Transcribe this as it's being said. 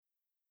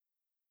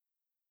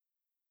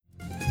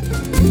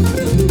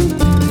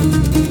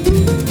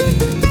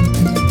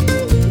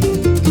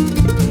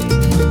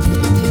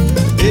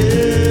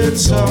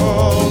It's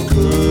all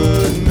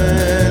good,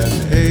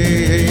 man.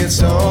 Hey,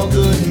 it's all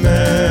good,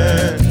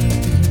 man.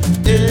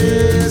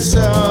 It's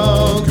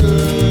all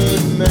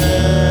good,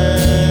 man.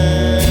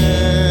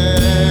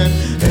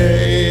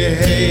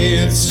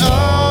 Hey, it's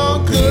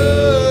all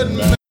good,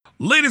 man.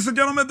 Ladies and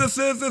gentlemen, this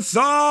is It's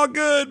All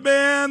Good,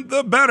 Man,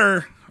 the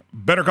Better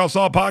Call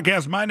Saul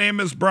podcast. My name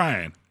is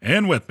Brian,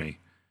 and with me,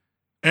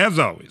 as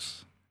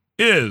always,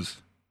 is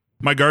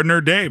my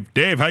gardener, Dave.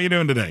 Dave, how you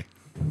doing today?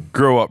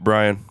 Grow up,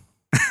 Brian.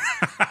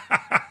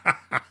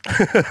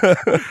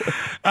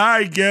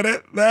 I get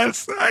it.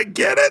 I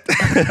get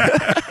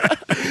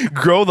it.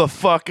 Grow the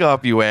fuck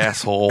up, you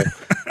asshole.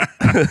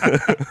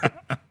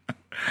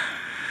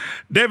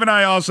 Dave and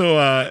I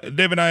also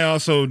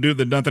do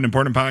the Nothing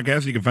Important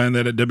podcast. You can find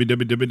that at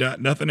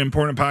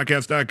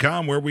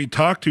www.nothingimportantpodcast.com, where we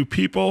talk to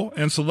people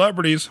and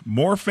celebrities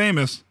more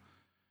famous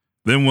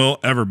than we'll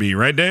ever be.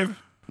 Right, Dave?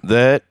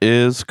 That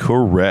is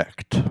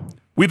correct.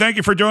 We thank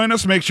you for joining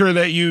us. Make sure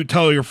that you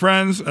tell your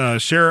friends,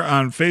 share it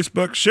on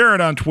Facebook, share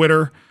it on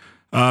Twitter.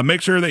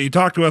 Make sure that you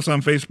talk to us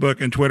on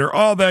Facebook and Twitter,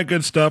 all that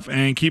good stuff,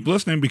 and keep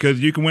listening because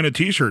you can win a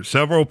t-shirt.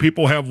 Several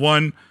people have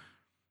won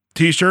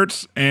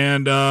t-shirts,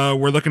 and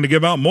we're looking to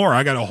give out more.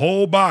 I got a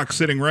whole box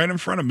sitting right in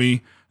front of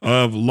me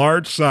of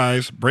large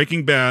size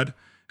Breaking Bad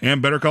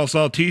and Better Call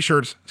Saul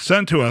t-shirts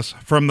sent to us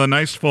from the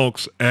nice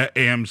folks at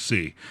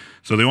AMC.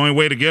 So the only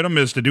way to get them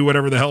is to do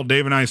whatever the hell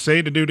Dave and I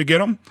say to do to get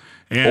them.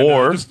 And,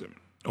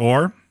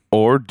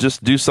 or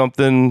just do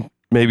something,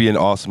 maybe an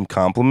awesome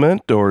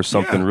compliment or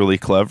something really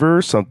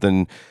clever,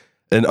 an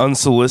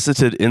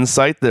unsolicited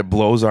insight that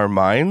blows our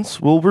minds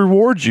will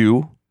reward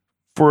you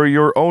for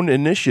your own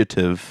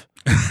initiative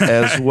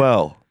as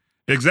well.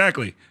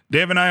 Exactly.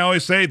 Dave and I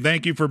always say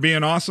thank you for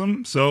being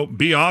awesome. So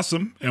be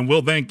awesome, and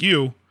we'll thank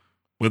you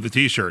with a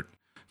t-shirt.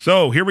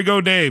 So here we go,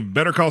 Dave.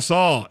 Better Call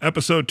Saul,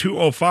 episode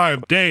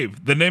 205.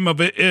 Dave, the name of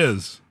it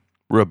is?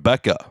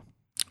 Rebecca.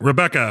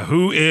 Rebecca,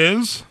 who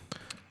is?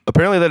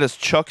 Apparently that is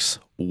Chuck's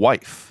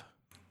wife.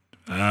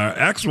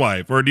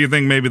 Ex-wife, or do you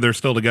think maybe they're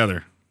still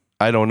together?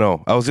 I don't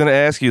know. I was going to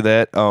ask you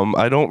that.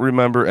 I don't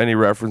remember any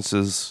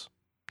references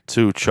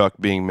to Chuck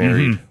being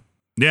married.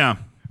 Mm-hmm. Yeah.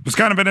 It was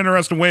kind of an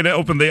interesting way to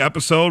open the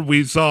episode.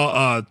 We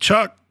saw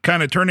Chuck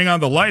kind of turning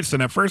on the lights,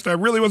 and at first I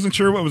really wasn't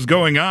sure what was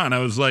going on. I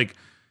was like,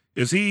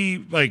 is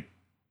he like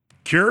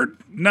cured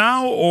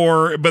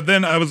now? But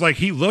then I was like,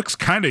 he looks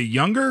kind of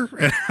younger.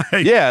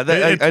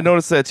 I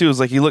noticed that too. It was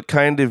like he looked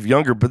kind of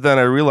younger, but then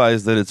I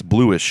realized that it's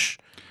bluish.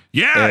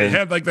 Yeah, it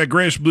had like that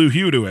grayish blue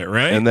hue to it,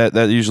 right? And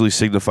that usually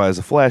signifies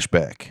a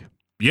flashback.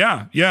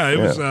 Yeah. It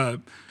was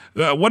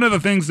one of the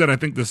things that I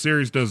think the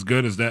series does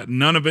good is that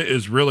none of it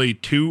is really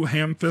too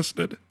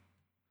ham-fisted.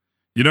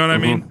 You know what I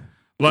mean?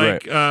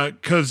 Like,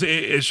 because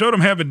it showed him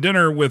having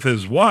dinner with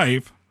his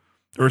wife,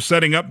 or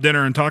setting up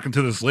dinner and talking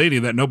to this lady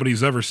that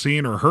nobody's ever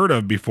seen or heard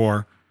of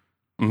before.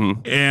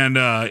 Mm-hmm. And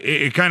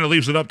it kind of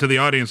leaves it up to the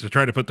audience to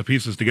try to put the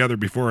pieces together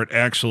before it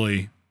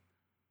actually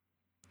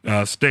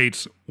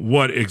states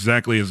what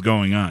exactly is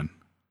going on.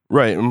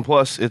 Right. And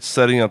plus, it's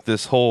setting up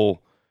this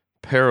whole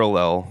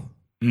parallel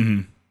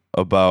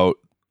about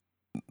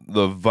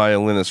the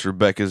violinist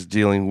Rebecca's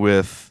dealing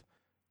with,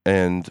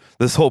 and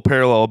this whole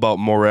parallel about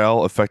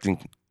morale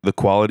affecting the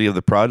quality of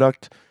the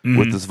product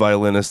with this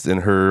violinist in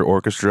her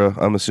orchestra,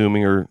 I'm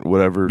assuming, or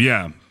whatever.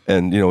 Yeah.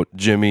 And,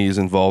 Jimmy's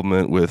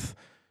involvement with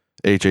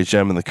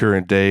HHM in the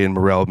current day and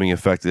morale being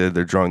affected.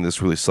 They're drawing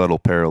this really subtle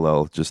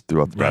parallel just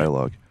throughout the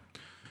dialogue.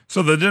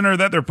 So the dinner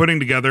that they're putting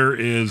together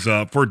is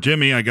for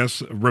Jimmy, I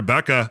guess,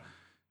 Rebecca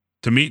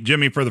to meet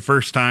Jimmy for the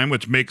first time,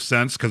 which makes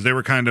sense because they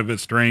were kind of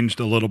estranged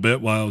a little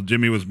bit while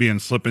Jimmy was being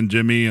Slippin'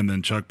 Jimmy, and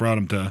then Chuck brought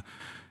him to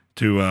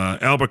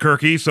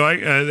Albuquerque. So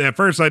at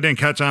first I didn't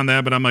catch on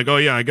that, but I'm like, oh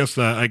yeah, I guess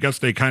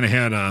they kind of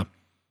had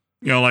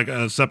like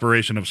a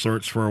separation of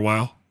sorts for a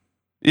while.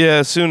 Yeah,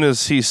 as soon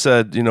as he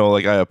said,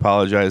 like, I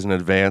apologize in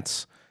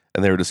advance,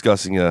 and they were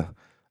discussing a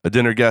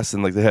dinner guest,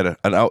 and like they had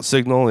an out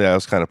signal. Yeah, I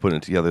was kind of putting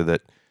it together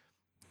that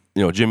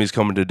Jimmy's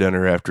coming to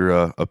dinner after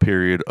a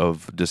period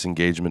of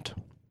disengagement.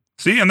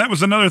 See, and that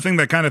was another thing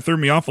that kind of threw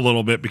me off a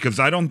little bit because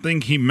I don't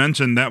think he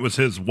mentioned that was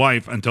his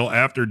wife until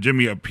after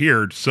Jimmy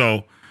appeared.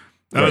 So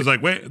I was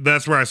like, wait,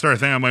 that's where I started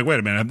thinking. I'm like, wait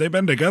a minute, have they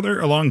been together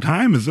a long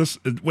time?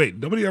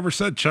 Nobody ever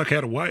said Chuck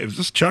had a wife. Is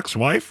this Chuck's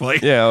wife?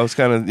 Like, yeah, I was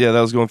that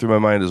was going through my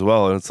mind as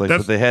well. And it's like,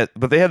 but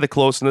they had the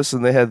closeness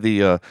and they had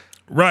the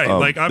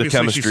like obviously the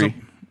chemistry.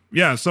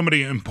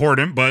 Somebody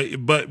important,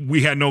 but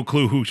we had no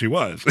clue who she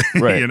was.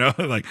 Right.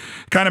 Like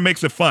kind of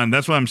makes it fun.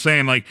 That's what I'm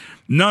saying. Like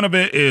none of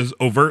it is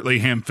overtly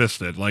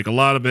ham-fisted. Like a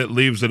lot of it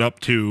leaves it up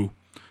to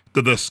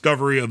the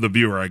discovery of the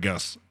viewer, I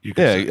guess you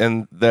could say.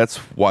 And that's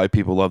why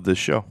people love this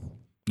show.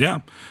 Yeah.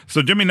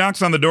 So Jimmy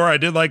knocks on the door. I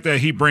did like that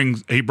he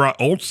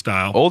brought Old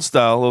Style. Old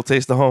Style, a little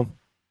taste of home.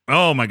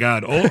 Oh my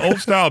God. Old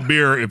Style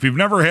beer. If you've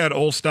never had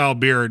Old Style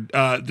beer,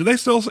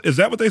 is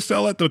that what they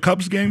sell at the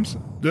Cubs games?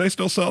 Do they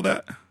still sell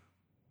that?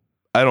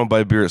 I don't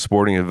buy beer at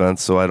sporting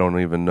events, so I don't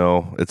even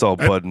know. It's all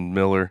Bud and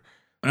Miller.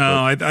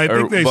 I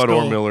think they Bud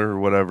still, or Miller or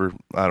whatever.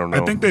 I don't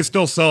know. I think they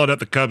still sell it at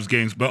the Cubs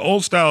games, but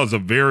Old Style is a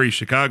very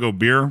Chicago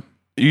beer.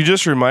 You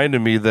just reminded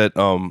me that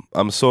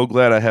I'm so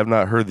glad I have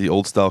not heard the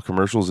Old Style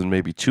commercials in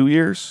maybe 2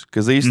 years,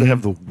 because they used to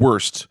have the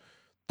worst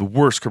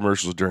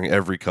commercials during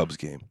every Cubs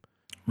game.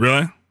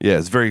 Really? Yeah,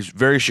 it's very,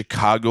 very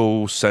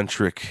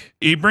Chicago-centric.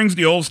 He brings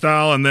the Old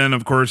Style, and then,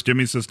 of course,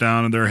 Jimmy sits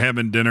down, and they're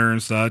having dinner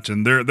and such,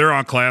 and they're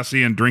all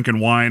classy and drinking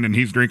wine, and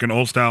he's drinking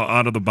Old Style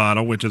out of the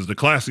bottle, which is the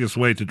classiest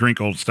way to drink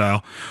Old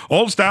Style.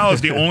 Old Style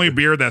is the only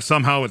beer that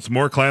somehow it's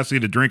more classy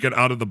to drink it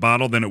out of the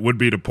bottle than it would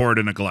be to pour it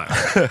in a glass.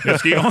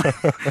 It's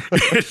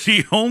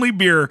the only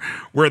beer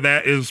where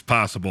that is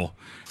possible.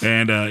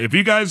 And if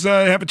you guys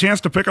have a chance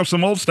to pick up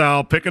some Old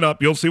Style, pick it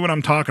up. You'll see what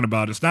I'm talking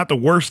about. It's not the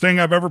worst thing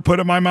I've ever put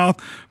in my mouth,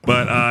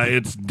 but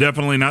it's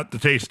definitely not the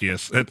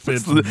tastiest.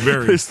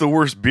 It's the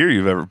worst beer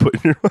you've ever put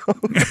in your mouth.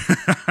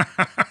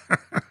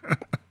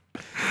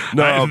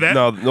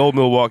 No, Old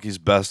Milwaukee's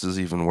Best is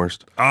even worse.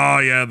 Oh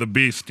yeah, the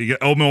Beast. You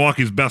get Old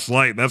Milwaukee's Best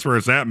Light. That's where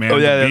it's at, man. Oh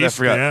yeah, the Beast, I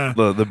forgot.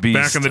 Yeah. The Beast.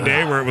 Back in the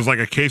day, where it was like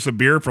a case of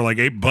beer for like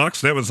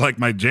 $8. That was like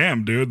my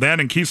jam, dude. That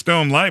and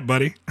Keystone Light,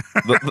 buddy.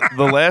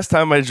 the last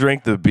time I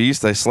drank the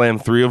Beast, I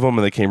slammed 3 of them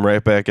and they came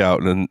right back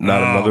out, and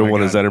not another one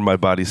has entered my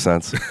body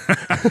since.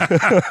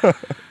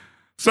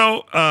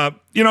 So,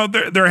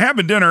 they're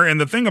having dinner,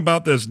 and the thing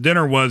about this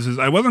dinner is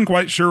I wasn't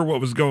quite sure what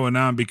was going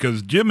on,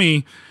 because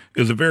Jimmy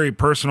is a very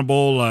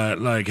personable,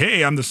 like,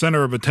 hey, I'm the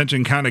center of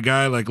attention kind of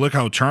guy, like, look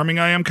how charming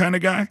I am kind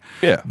of guy.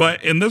 Yeah.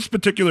 But in this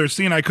particular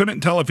scene, I couldn't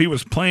tell if he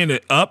was playing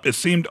it up. It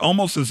seemed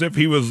almost as if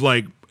he was,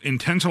 like,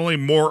 intentionally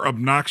more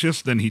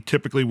obnoxious than he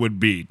typically would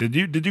be. Did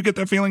you get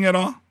that feeling at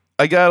all?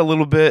 I got a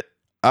little bit.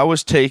 I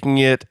was taking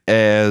it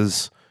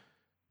as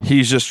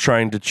he's just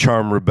trying to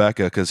charm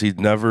Rebecca because he'd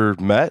never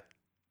met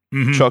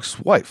Chuck's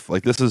wife.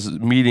 Like, this is a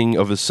meeting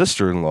of his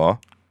sister-in-law.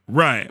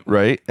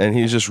 Right? And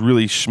he's just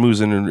really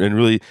schmoozing and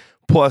really...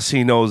 Plus,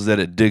 he knows that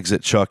it digs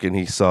at Chuck, and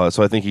he saw it.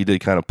 So I think he did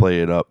kind of play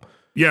it up.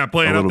 Yeah,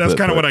 play it up. That's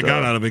kind of what I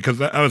got out of it,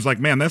 because I was like,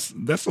 man, that's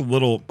a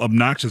little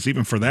obnoxious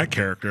even for that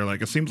character.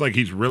 Like, it seems like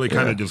he's really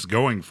kind of just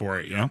going for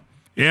it, you know?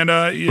 And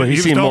but he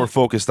seemed more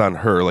focused on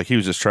her. Like, he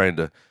was just trying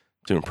to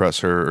impress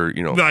her, or,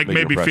 like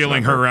maybe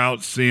feeling her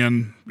out,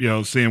 seeing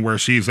where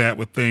she's at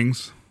with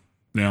things.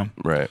 Yeah.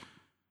 Right.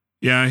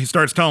 Yeah, he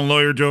starts telling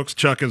lawyer jokes.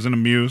 Chuck isn't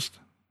amused.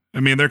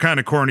 I mean, they're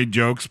kind of corny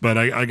jokes, but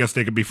I guess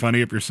they could be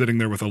funny if you're sitting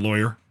there with a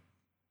lawyer.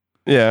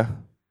 Yeah.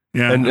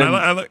 Yeah. And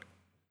I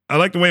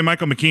like the way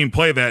Michael McKean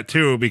played that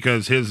too,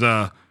 because his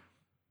I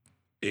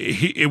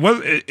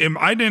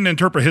didn't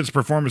interpret his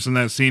performance in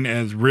that scene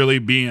as really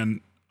being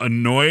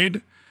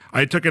annoyed.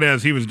 I took it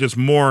as he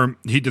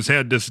just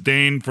had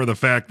disdain for the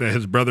fact that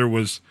his brother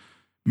was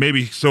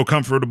maybe so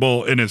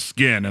comfortable in his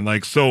skin and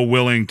like so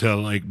willing to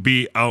like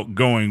be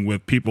outgoing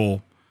with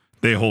people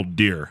they hold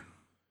dear.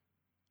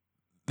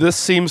 This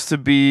seems to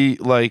be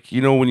like,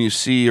 when you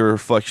see a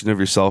reflection of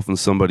yourself in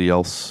somebody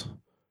else,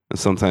 and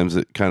sometimes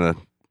it kind of,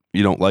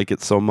 you don't like it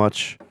so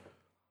much.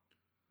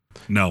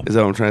 No. Is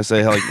that what I'm trying to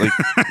say? Like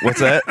what's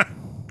that?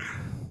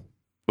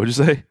 What'd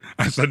you say?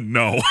 I said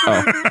no.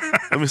 Oh,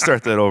 let me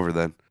start that over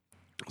then.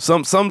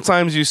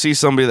 Sometimes you see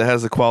somebody that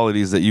has the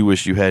qualities that you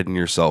wish you had in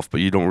yourself,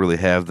 but you don't really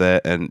have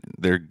that, and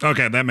they're...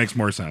 Okay, that makes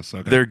more sense.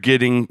 Okay. They're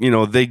getting,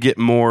 they get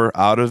more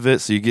out of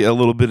it, so you get a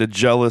little bit of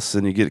jealous,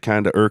 and you get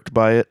kind of irked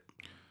by it.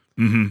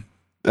 Mm-hmm.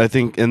 I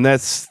think, and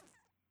that's...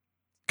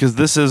 Because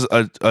this is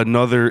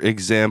another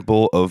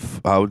example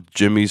of how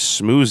Jimmy's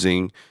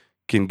schmoozing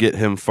can get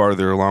him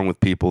farther along with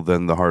people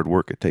than the hard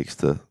work it takes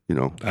to,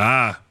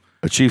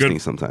 achieve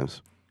things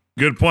sometimes.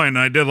 Good point. And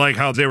I did like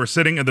how they were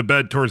sitting in the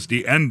bed towards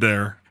the end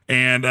there,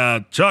 and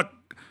Chuck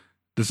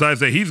decides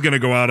that he's going to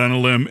go out on a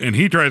limb, and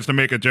he tries to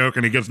make a joke,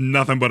 and he gets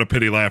nothing but a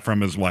pity laugh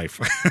from his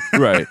wife.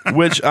 Right.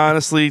 Which,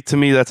 honestly, to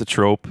me, that's a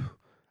trope.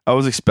 I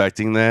was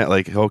expecting that.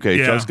 Like, okay,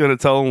 yeah. Chuck's going to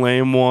tell a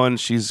lame one.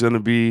 She's going to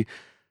be...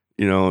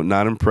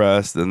 not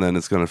impressed, and then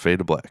it's going to fade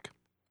to black.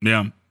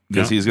 Yeah.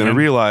 Because he's going to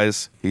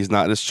realize he's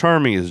not as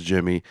charming as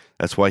Jimmy.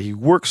 That's why he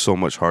works so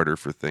much harder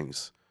for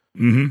things.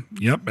 Mm-hmm.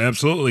 Yep,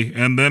 absolutely.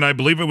 And then I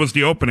believe it was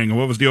the opening.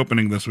 What was the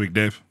opening this week,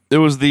 Dave? It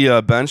was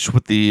the bench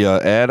with the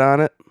ad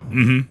on it.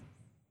 Mm-hmm.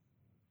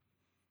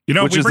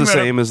 Which is the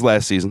same as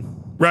last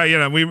season.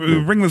 Right, we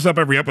bring this up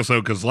every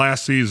episode because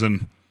last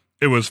season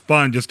it was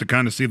fun just to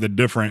kind of see the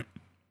different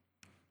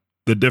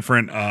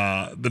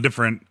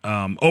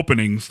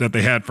openings that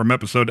they had from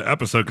episode to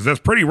episode, because that's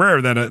pretty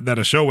rare that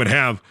a show would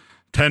have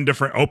 10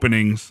 different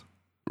openings.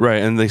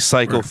 Right, and they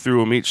cycle through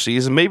them each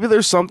season. Maybe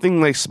there's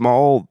something like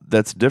small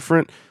that's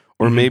different,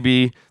 or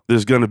maybe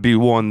there's going to be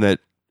one that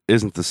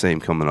isn't the same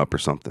coming up or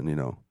something,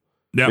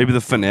 Yeah. Maybe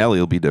the finale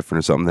will be different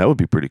or something. That would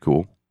be pretty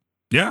cool.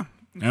 Yeah,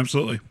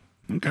 absolutely.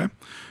 Okay.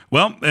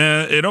 Well,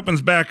 it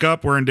opens back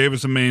up. We're in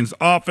Davis and Main's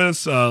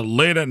office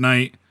late at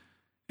night.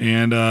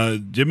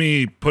 And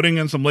Jimmy putting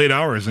in some late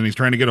hours, and he's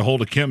trying to get a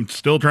hold of Kim,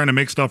 still trying to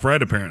make stuff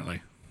right,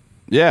 apparently.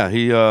 Yeah,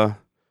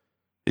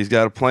 he's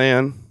got a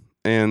plan,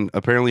 and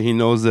apparently he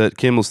knows that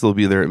Kim will still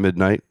be there at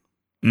midnight.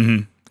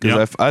 Mm-hmm.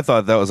 Because I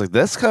thought that was like,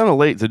 that's kind of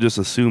late to just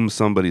assume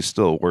somebody's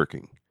still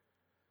working.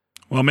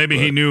 Well, maybe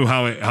he knew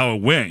how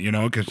it went, you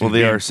know, because Well,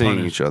 they are seeing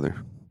each other.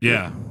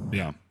 Yeah.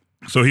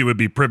 So he would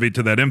be privy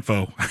to that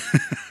info.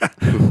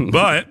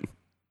 But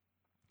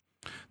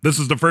this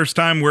is the first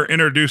time we're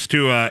introduced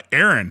to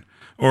Erin,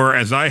 or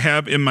as I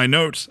have in my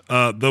notes,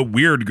 the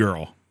weird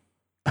girl.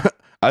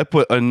 I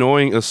put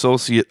annoying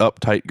associate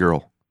uptight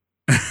girl.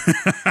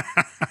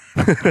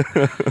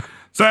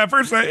 So at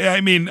first, I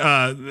mean,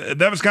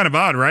 that was kind of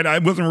odd, right? I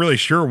wasn't really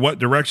sure what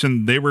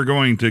direction they were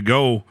going to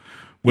go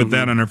with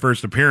that on her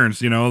first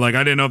appearance. You know, like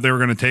I didn't know if they were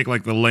going to take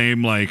like the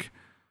lame, like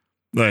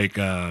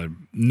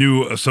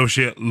new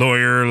associate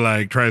lawyer,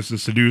 like tries to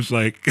seduce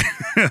like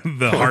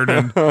the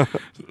hardened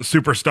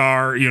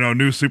superstar, you know,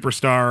 new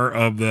superstar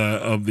of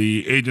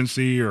the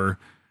agency or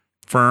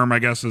firm, I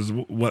guess is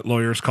what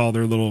lawyers call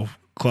their little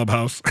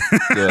clubhouse.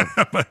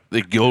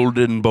 The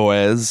Golden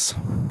Boys.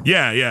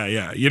 Yeah.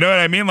 You know what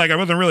I mean? Like I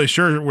wasn't really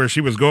sure where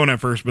she was going at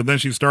first, but then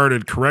she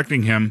started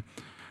correcting him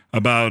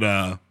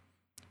about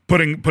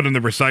putting the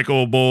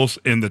recyclables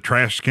in the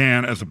trash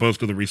can as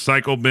opposed to the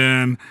recycle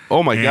bin.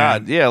 Oh my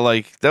God. Yeah,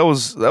 like that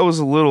was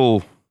a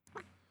little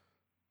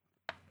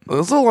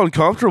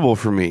uncomfortable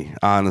for me,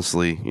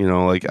 honestly. You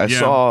know, like I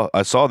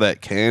saw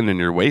that can in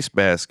your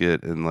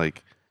wastebasket and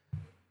like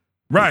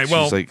right.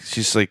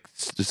 She's like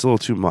it's a little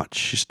too much.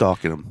 She's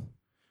stalking him.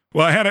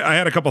 Well, I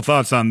had a couple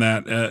thoughts on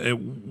that.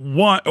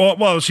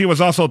 She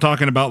was also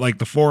talking about like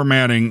the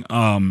formatting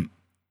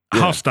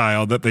house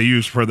style that they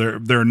use for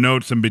their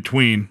notes in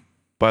between.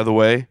 By the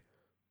way,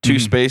 2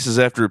 spaces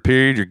after a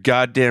period, you're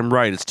goddamn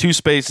right. It's 2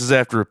 spaces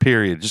after a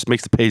period. It just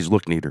makes the page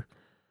look neater.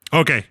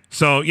 Okay,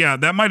 so yeah,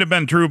 that might have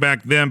been true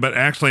back then, but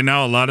actually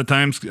now a lot of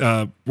times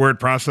word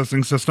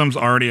processing systems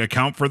already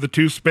account for the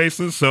 2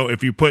 spaces. So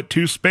if you put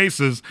 2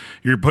 spaces,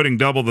 you're putting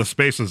double the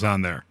spaces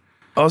on there.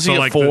 Oh, so you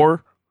like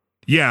 4?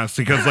 Yes,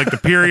 because like the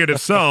period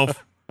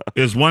itself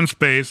is 1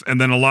 space,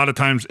 and then a lot of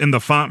times in the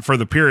font for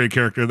the period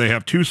character, they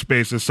have 2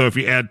 spaces. So if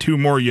you add 2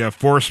 more, you have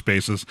 4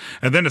 spaces,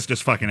 and then it's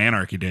just fucking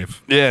anarchy,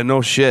 Dave. Yeah,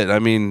 no shit. I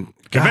mean,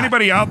 God. If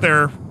anybody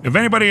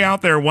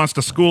out there wants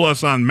to school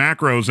us on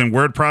macros and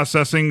word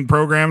processing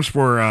programs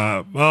for,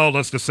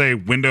 let's just say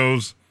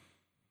Windows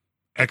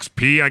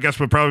XP, I guess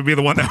would probably be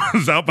the one that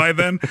was out by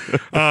then.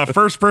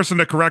 First person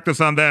to correct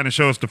us on that and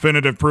show us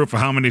definitive proof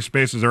of how many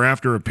spaces are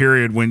after a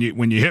period when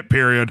you hit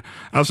period,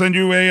 I'll send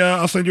you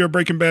a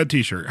Breaking Bad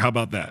t-shirt. How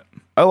about that?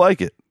 I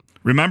like it.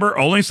 Remember,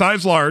 only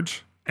size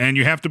large, and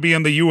you have to be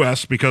in the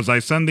US because I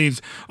send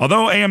these.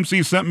 Although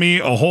AMC sent me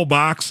a whole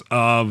box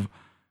of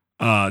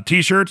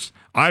t-shirts,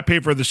 I pay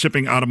for the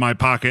shipping out of my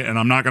pocket, and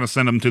I'm not going to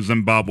send them to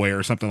Zimbabwe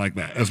or something like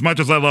that. As much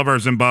as I love our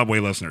Zimbabwe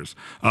listeners,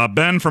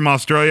 Ben from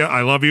Australia,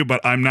 I love you,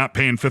 but I'm not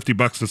paying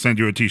 $50 to send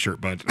you a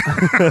t-shirt, bud.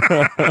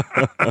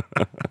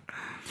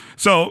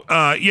 So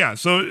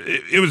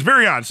it was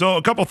very odd. So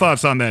a couple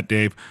thoughts on that,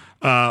 Dave.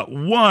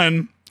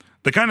 One,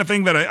 the kind of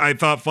thing that I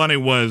thought funny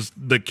was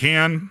the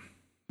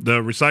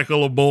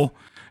recyclable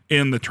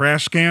in the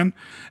trash can.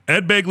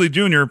 Ed Begley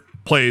Jr.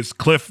 plays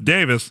Cliff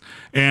Davis,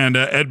 and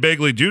Ed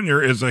Begley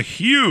Jr. is a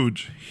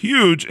huge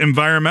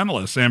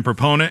environmentalist and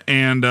proponent,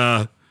 and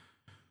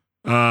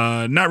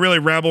not really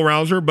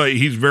rabble-rouser, but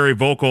he's very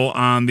vocal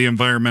on the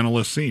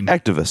environmentalist scene.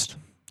 Activist.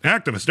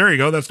 There you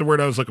go. That's the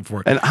word I was looking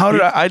for. And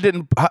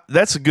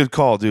that's a good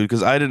call, dude,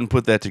 because I didn't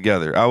put that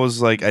together. I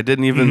was like, I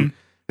didn't even,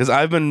 because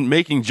I've been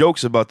making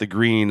jokes about the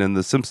green and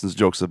the Simpsons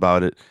jokes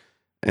about it.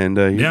 And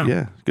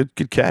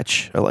good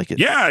catch. I like it.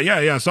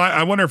 Yeah. So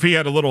I wonder if he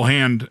had a little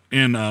hand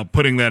in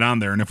putting that on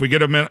there. And if we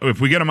get him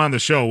on the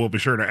show, we'll be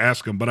sure to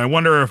ask him. But I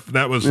wonder if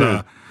that was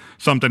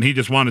something he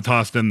just wanted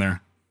tossed in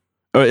there.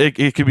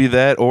 It could be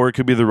that, or it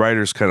could be the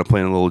writers kind of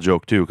playing a little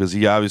joke too, because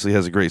he obviously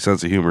has a great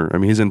sense of humor. I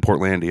mean, he's in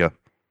Portlandia.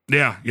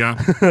 Yeah,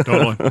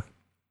 totally.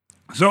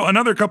 So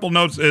another couple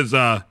notes is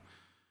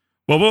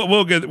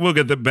we'll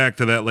get back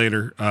to that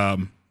later.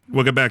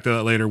 We'll get back to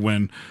that later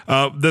when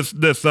this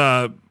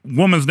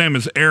woman's name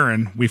is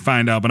Erin, we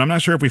find out, but I'm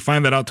not sure if we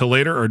find that out till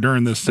later or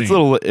during this scene.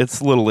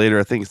 It's a little later.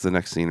 I think it's the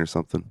next scene or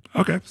something.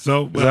 Okay,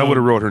 so I would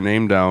have wrote her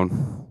name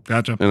down.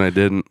 Gotcha. And I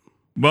didn't.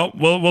 Well,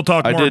 we'll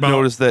talk more about... I did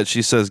notice that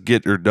she says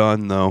get her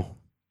done, though.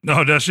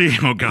 Oh, does she?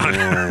 Oh, God.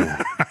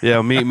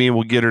 Yeah, meet me,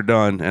 we'll get her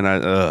done. And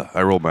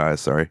I rolled my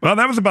eyes, sorry. Well,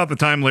 that was about the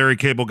time Larry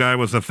Cable Guy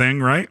was a thing,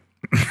 right?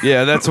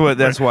 Yeah, that's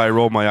why I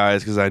rolled my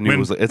eyes, because I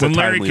knew it's a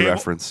timely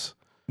reference.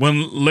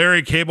 When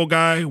Larry Cable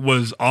Guy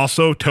was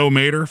also Tow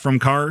Mater from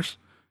Cars,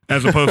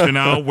 as opposed to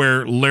now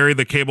where Larry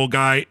the Cable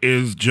Guy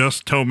is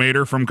just Tow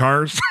Mater from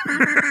Cars.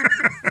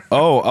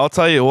 Oh, I'll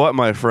tell you what,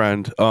 my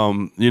friend.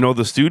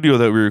 The studio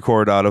that we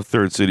record out of,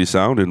 Third City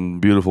Sound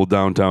in beautiful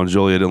downtown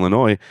Joliet,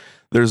 Illinois,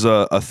 there's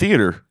a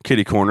theater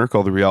kitty corner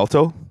called the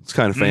Rialto. It's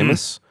kind of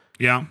famous.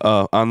 Yeah.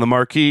 On the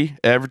marquee,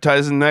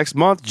 advertising next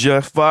month,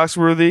 Jeff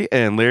Foxworthy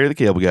and Larry the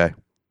Cable Guy.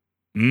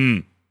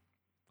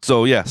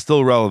 So, yeah,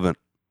 still relevant.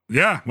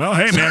 Yeah, well,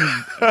 hey,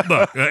 man,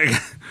 look,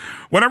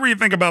 whatever you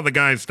think about the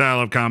guy's style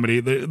of comedy,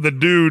 the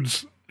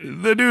dude's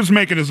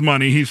making his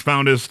money. He's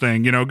found his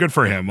thing. Good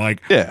for him.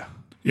 Like, yeah,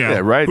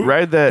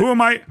 ride that.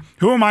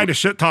 Who am I to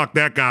shit talk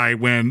that guy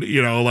when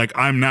like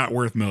I'm not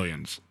worth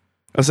millions?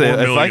 I say $4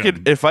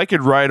 million. if I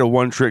could ride a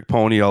one-trick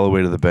pony all the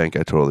way to the bank,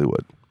 I totally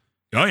would.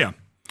 Oh, yeah.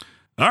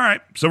 All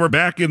right. So we're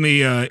back in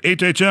the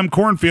HHM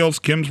cornfields.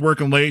 Kim's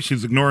working late.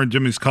 She's ignoring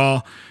Jimmy's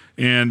call.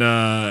 And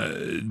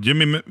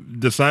Jimmy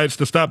decides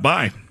to stop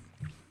by.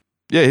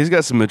 Yeah, he's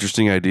got some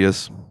interesting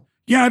ideas.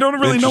 Yeah, I don't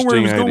really know where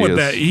he was going with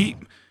that.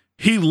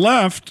 He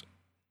left.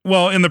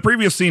 Well, in the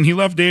previous scene, he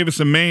left Davis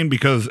in Maine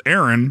because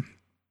Erin,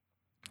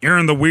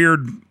 the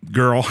weird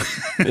girl.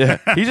 Yeah,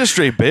 he just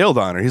straight bailed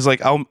on her. He's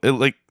like, I'll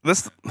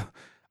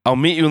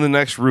meet you in the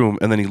next room,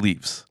 and then he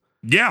leaves.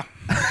 Yeah.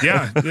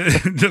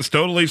 Just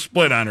totally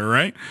split on her,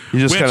 right? He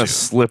just kind of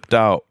slipped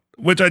out.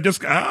 Which I just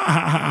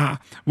kind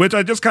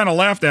of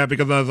laughed at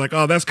because I was like,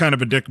 oh, that's kind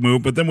of a dick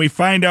move. But then we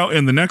find out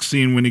in the next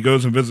scene when he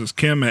goes and visits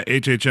Kim at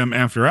HHM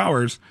after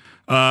hours,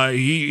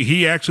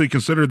 he actually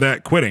considered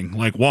that quitting,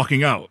 like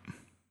walking out.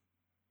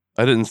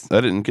 I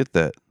didn't get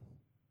that.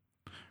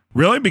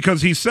 Really?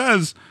 Because he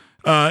says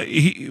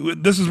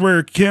this is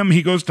where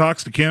he goes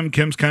talks to Kim.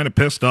 Kim's kind of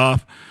pissed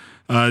off.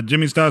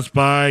 Jimmy stops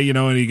by,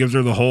 and he gives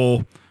her the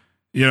whole,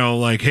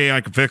 like, hey, I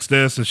can fix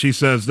this. And she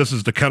says, this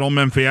is the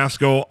Kettleman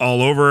fiasco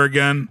all over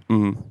again.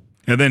 Mm-hmm.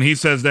 And then he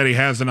says that he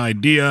has an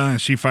idea.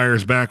 And she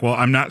fires back, well,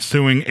 I'm not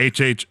suing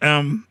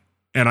HHM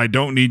and I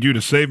don't need you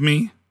to save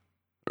me.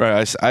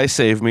 Right. I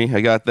save me.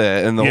 I got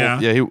that. And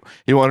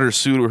he wanted her to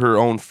sue her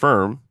own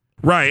firm.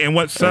 Right. And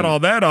what set all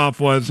that off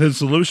was his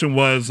solution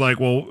was like,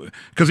 well,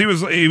 because he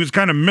was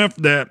kind of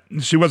miffed that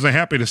she wasn't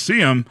happy to see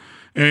him.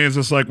 And he was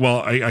just like,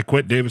 well, I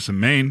quit Davis in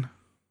Maine.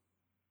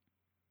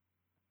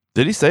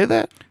 Did he say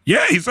that?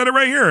 Yeah, he said it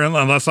right here,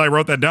 unless I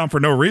wrote that down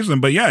for no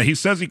reason. But yeah, he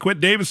says he quit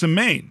Davis in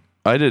Maine.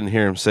 I didn't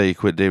hear him say he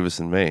quit Davis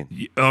in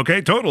Maine. Okay,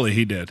 totally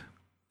he did.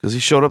 Because he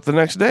showed up the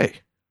next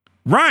day.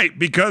 Right,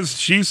 because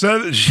she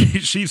said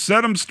she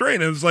set him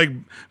straight. And it's like,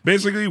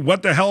 basically,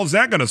 what the hell is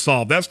that going to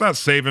solve? That's not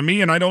saving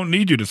me, and I don't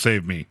need you to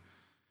save me.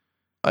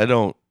 I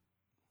don't.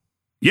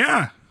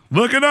 Yeah,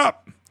 look it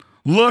up.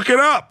 Look it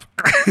up.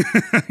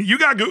 You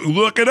got to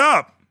look it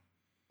up.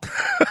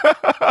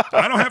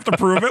 I don't have to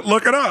prove it.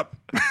 Look it up.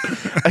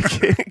 I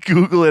can't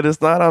Google it.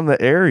 It's not on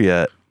the air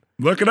yet.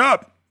 Look it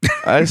up.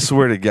 I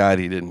swear to God,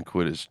 he didn't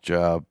quit his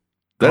job.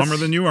 That's Dumber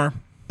than you are.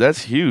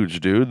 That's huge,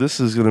 dude. This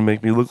is going to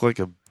make me look like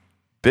a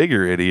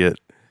bigger idiot.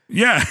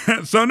 Yeah.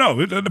 So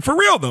no, for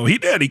real though, he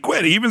did. He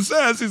quit. He even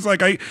says, he's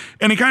like,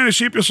 and he kind of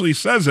sheepishly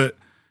says it.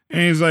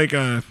 And he's like,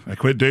 I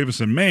quit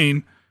Davis in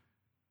Maine.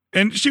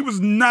 And she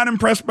was not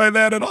impressed by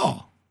that at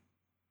all.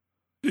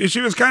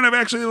 She was kind of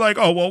actually like,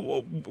 oh,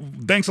 well,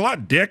 thanks a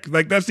lot, dick.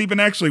 Like, that's even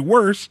actually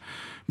worse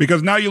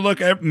because now you look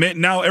at,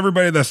 now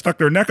everybody that stuck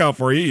their neck out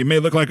for you, you may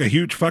look like a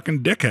huge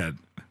fucking dickhead.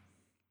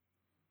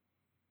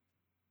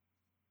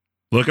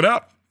 Look it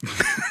up.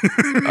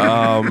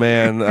 Oh,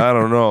 man. I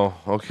don't know.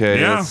 Okay.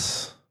 Yeah.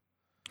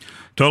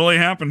 Totally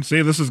happened.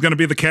 See, this is going to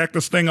be the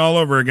cactus thing all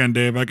over again,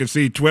 Dave. I can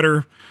see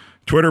Twitter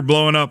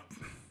blowing up.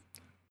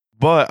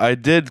 But I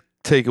did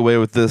take away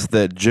with this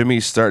that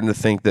Jimmy's starting to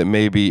think that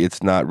maybe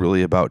it's not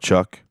really about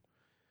Chuck.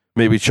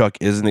 Maybe Chuck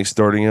isn't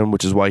extorting him,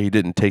 which is why he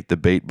didn't take the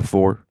bait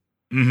before.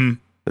 Mm-hmm.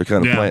 They're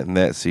kind of planting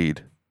that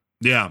seed.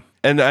 Yeah.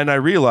 And I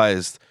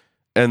realized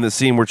in the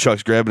scene where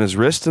Chuck's grabbing his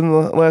wrist in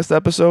the last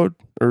episode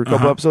or a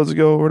couple episodes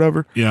ago or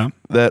whatever. Yeah.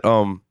 That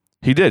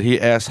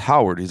he asked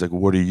Howard, he's like,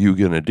 what are you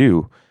going to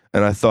do?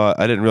 And I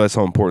didn't realize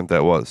how important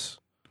that was.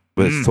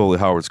 But it's totally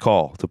Howard's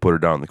call to put her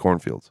down in the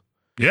cornfields.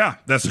 Yeah,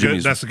 that's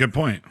good. That's a good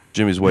point.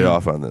 Jimmy's way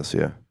off on this,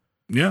 yeah.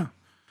 Yeah,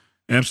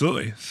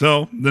 absolutely.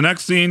 So the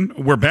next scene,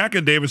 we're back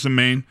at Davis in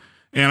Maine,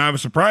 and I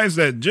was surprised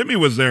that Jimmy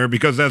was there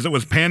because as it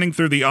was panning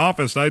through the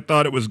office, I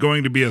thought it was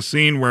going to be a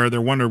scene where they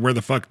wondered where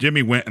the fuck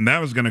Jimmy went, and that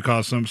was going to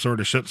cause some sort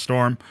of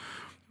shitstorm.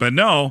 But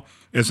no,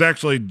 it's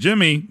actually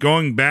Jimmy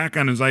going back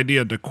on his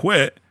idea to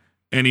quit,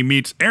 and he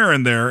meets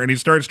Erin there, and he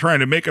starts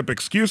trying to make up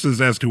excuses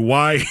as to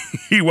why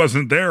he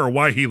wasn't there or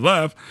why he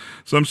left.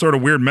 Some sort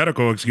of weird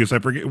medical excuse. I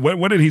forget.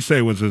 What did he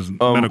say was his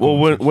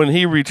medical excuse? When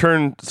he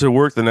returned to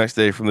work the next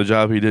day from the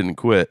job he didn't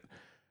quit,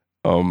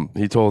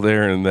 he told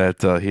Erin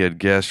that he had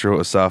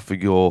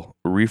gastroesophageal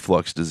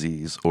reflux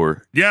disease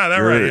or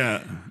right,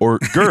 yeah. Or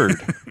GERD.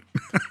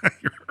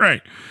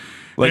 Right.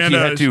 Like he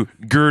had to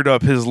gird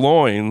up his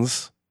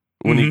loins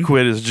when he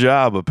quit his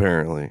job,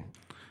 apparently.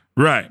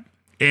 Right.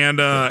 And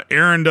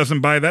Erin doesn't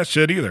buy that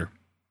shit either.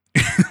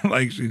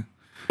 Like she's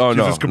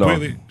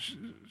completely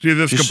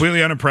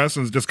unimpressed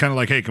and is just kind of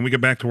like, hey, can we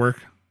get back to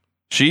work?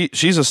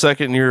 She's a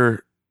second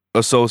year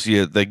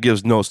associate that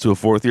gives notes to a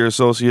fourth year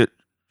associate.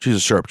 She's a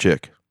sharp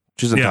chick.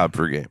 She's in top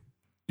for a game.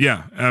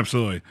 Yeah,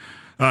 absolutely.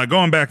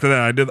 Going back to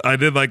that, I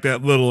did like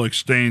that little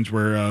exchange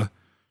where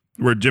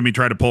Jimmy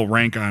tried to pull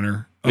rank on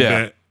her a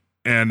bit.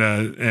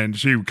 And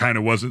she kind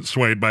of wasn't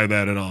swayed by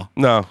that at all.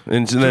 No,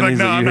 and she's then like,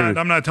 no,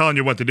 I'm not telling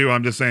you what to do.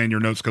 I'm just saying your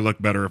notes could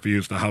look better if you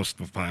use the house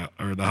file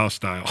or the house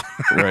style.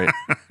 Right.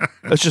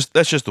 That's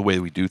just the way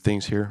we do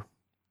things here.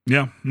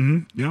 Yeah.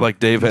 Mm-hmm. Yeah. Like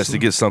Dave has to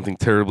get something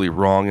terribly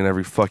wrong in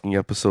every fucking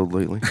episode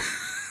lately.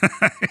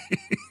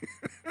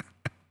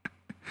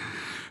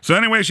 So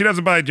anyway, she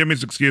doesn't buy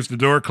Jimmy's excuse. The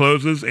door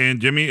closes,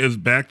 and Jimmy is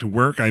back to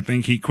work. I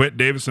think he quit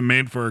Davis and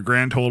Main for a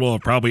grand total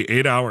of probably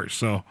 8 hours.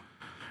 So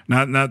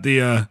not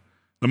the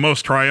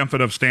most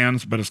triumphant of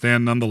stands, but a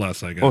stand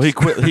nonetheless, I guess. Well, he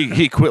quit.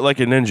 He quit like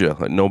a ninja.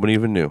 Like nobody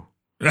even knew.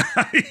 Yeah.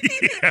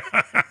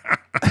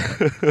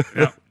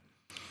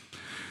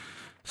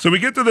 So we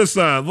get to this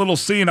little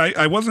scene.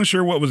 I wasn't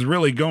sure what was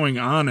really going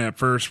on at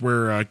first,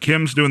 where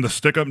Kim's doing the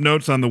stick-up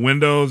notes on the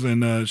windows,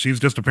 and she's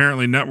just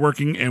apparently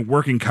networking and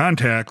working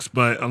contacts.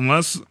 But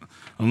unless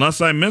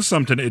I missed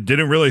something, it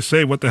didn't really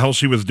say what the hell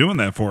she was doing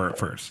that for at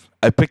first.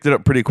 I picked it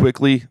up pretty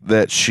quickly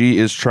that she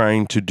is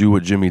trying to do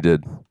what Jimmy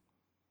did.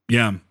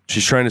 Yeah.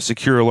 She's trying to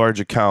secure a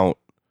large account.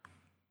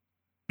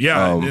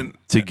 Yeah.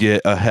 To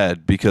get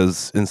ahead,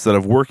 because instead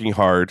of working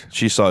hard,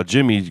 she saw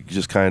Jimmy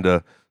just kind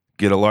of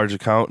get a large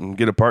account and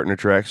get a partner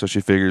track, so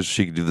she figures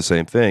she could do the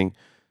same thing.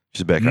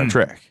 She's back on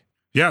track.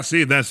 Yeah,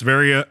 see, that's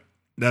very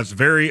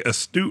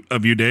astute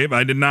of you, Dave.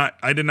 I did not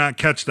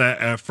catch that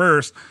at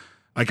first.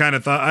 I kind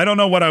of thought, I don't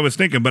know what I was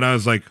thinking, but I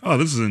was like, oh,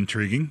 this is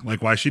intriguing.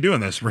 Like, why is she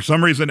doing this? For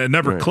some reason, it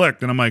never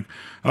clicked. And I'm like,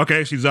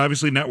 okay, she's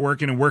obviously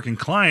networking and working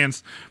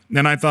clients.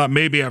 And I thought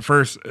maybe at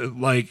first,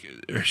 like,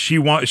 she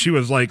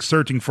was like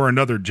searching for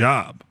another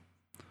job.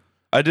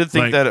 I did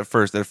think that at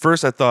first. At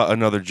first, I thought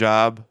another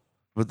job,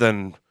 but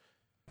then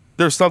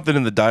there's something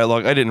in the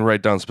dialogue. I didn't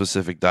write down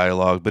specific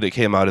dialogue, but it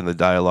came out in the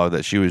dialogue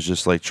that she was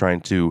just like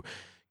trying to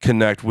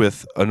connect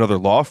with another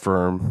law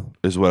firm,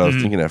 is what I was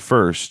thinking at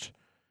first,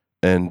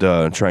 and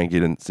try and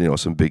get in,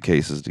 some big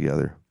cases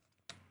together.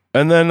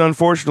 And then,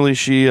 unfortunately,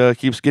 she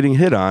keeps getting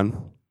hit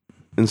on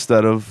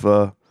instead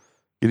of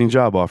getting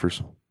job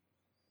offers.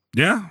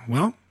 Yeah,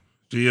 well,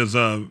 she is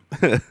an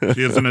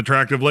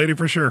attractive lady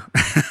for sure.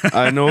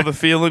 I know the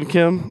feeling,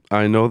 Kim.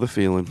 I know the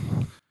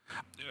feeling.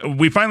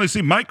 We finally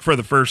see Mike for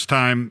the first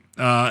time.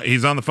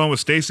 He's on the phone with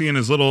Stacy and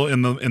is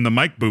in the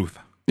mic booth.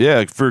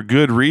 Yeah, for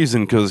good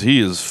reason, because he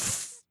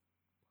is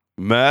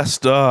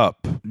messed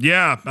up.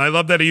 Yeah, I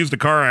love that he used a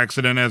car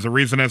accident as a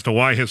reason as to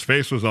why his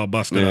face was all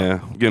busted up.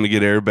 Yeah, gonna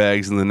get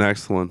airbags in the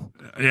next one.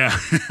 Yeah.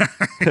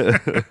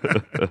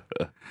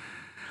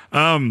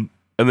 And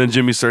then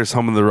Jimmy starts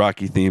humming the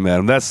Rocky theme at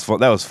him. That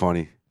was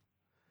funny.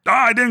 Oh,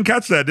 I didn't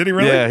catch that. Did he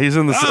really? Yeah, he's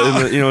in the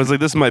it's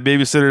like, this is my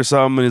babysitter or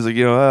something, and he's like,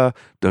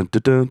 dun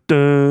dun dun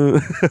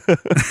dun.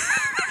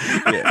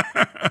 Yeah,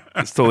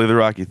 it's totally the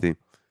Rocky theme.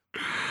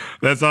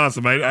 That's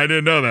awesome. I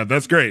didn't know that.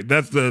 That's great.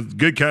 That's the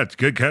good catch.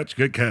 Good catch.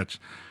 Good catch.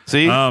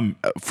 See,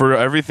 for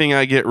everything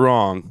I get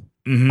wrong,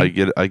 I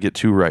get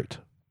two right.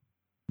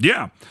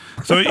 Yeah.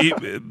 So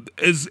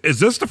is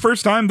this the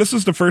first time? This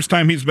is the first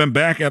time he's been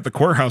back at the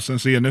courthouse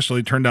since he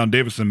initially turned down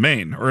Davis and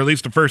Main, or at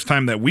least the first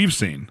time that we've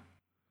seen.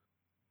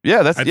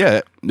 Yeah,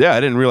 I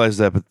didn't realize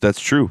that, but that's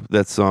true.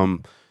 That's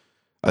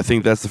I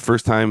think that's the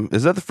first time.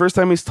 Is that the first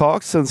time he's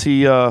talked since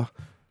he? I'm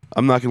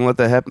not gonna let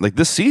that happen. Like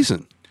this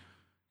season.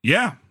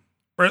 Yeah.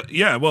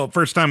 Yeah. Well,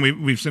 first time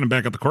we've seen him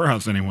back at the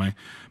courthouse anyway.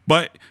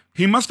 But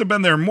he must have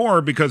been there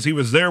more because he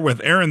was there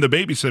with Erin, the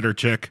babysitter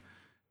chick,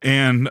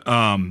 and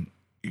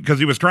because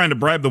he was trying to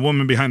bribe the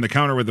woman behind the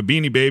counter with the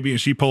Beanie Baby,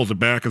 and she pulls it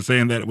back and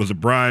saying that it was a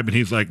bribe, and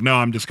he's like, "No,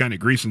 I'm just kind of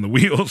greasing the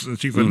wheels," and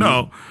she's like,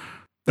 "No,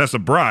 that's a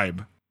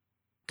bribe."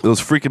 Those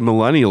freaking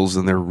millennials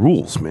and their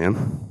rules,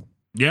 man.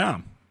 Yeah.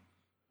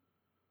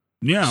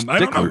 Yeah.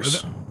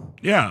 Sticklers. I don't know.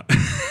 Yeah.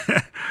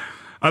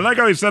 I like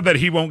how he said that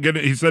he won't get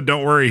it. He said,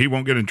 "Don't worry, he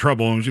won't get in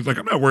trouble." And she's like,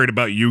 "I'm not worried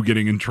about you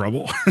getting in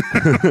trouble."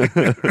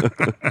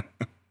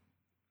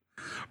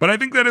 But I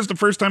think that is the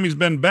first time he's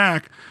been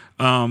back.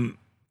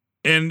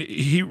 And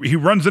he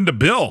runs into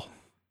Bill,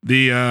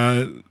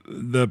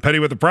 the Petty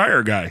with the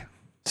Prior guy.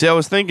 See, I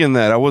was thinking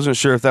that. I wasn't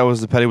sure if that was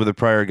the Petty with the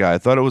Prior guy. I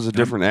thought it was a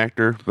different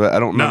actor, but I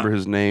don't remember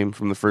his name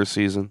from the first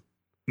season.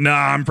 No,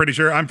 I'm pretty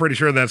sure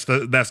that's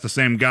the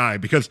same guy,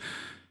 because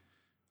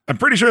I'm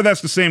pretty sure that's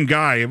the same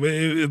guy.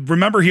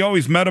 Remember, he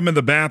always met him in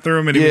the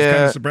bathroom, and he was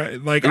kind of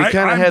surprised. Like, he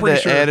kind of had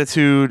that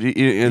attitude.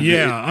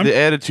 The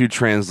attitude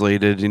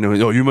translated.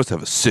 You must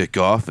have a sick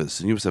office,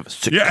 and you must have a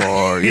sick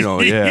car.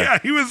 Yeah,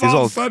 he was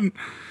all of a sudden.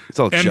 It's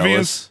all envious.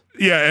 Jealous.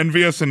 Yeah,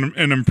 envious and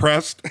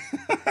impressed.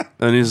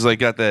 And he's like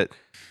got that.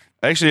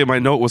 Actually, my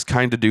note was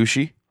kind of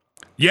douchey.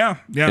 Yeah.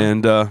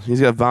 And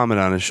he's got vomit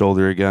on his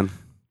shoulder again.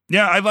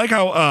 Yeah, I like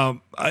how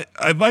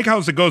I like how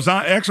as it goes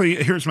on.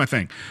 Actually, here's my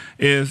thing: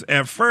 is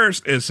at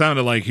first it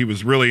sounded like he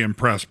was really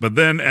impressed, but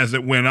then as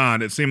it went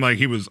on, it seemed like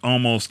he was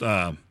almost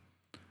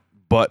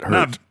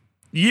butthurt.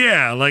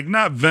 Like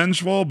not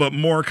vengeful, but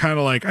more kind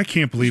of like, I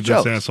can't believe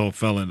this asshole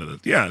fell into this.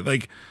 Yeah,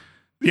 like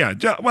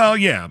well,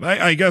 yeah.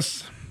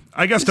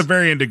 I guess to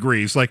varying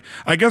degrees. Like,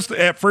 I guess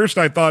at first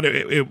I thought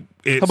it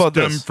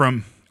stemmed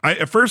from.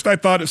 At first I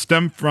thought it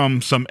stemmed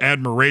from some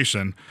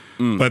admiration,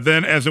 but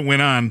then as it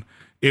went on,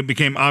 it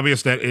became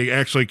obvious that it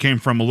actually came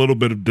from a little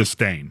bit of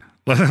disdain.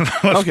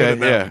 Okay,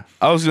 yeah.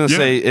 I was going to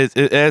say, it,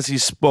 as he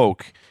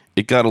spoke,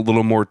 it got a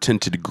little more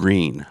tinted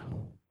green.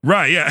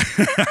 Right, yeah.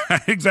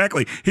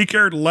 Exactly. He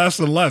cared less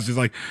and less. He's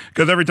like,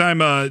 because every time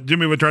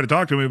Jimmy would try to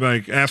talk to him, he'd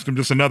like, ask him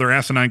just another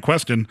asinine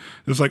question.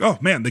 It's like, "Oh,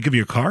 man, they give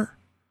you a car?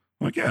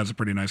 I'm like, yeah, it's a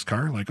pretty nice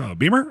car. Like, oh,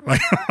 Beamer?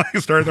 Like, I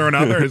started throwing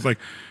out there. He's like,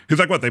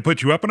 what, they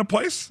put you up in a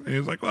place? And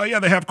he's like, well, yeah,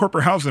 they have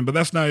corporate housing, but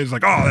that's not, he's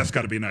like, oh, that's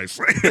got to be nice.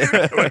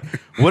 Like,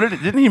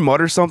 Didn't he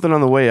mutter something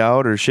on the way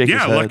out or shake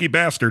his head? Yeah, lucky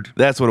bastard.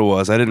 That's what it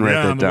was. I didn't write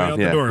that on the way down. out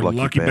Yeah, the door,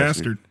 lucky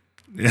bastard.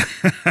 Yeah.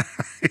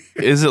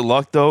 Is it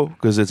luck, though?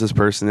 Because it's his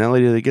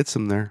personality that gets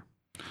him there.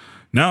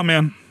 No,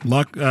 man.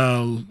 Luck,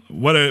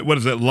 what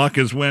is it? Luck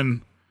is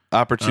when...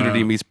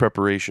 Opportunity meets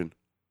preparation.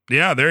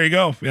 Yeah, there you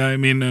go. Yeah, I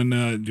mean,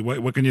 and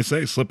what can you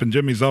say? Slippin'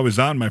 Jimmy's always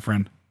on, my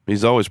friend.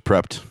 He's always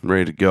prepped,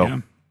 ready to go. Yeah,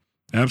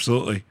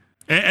 absolutely.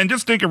 And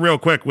just thinking real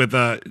quick with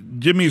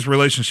Jimmy's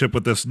relationship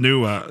with this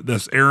new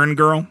this Erin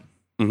girl.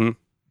 Mm-hmm.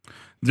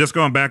 Just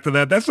going back to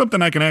that, that's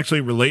something I can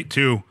actually relate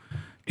to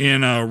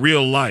in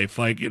real life.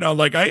 Like,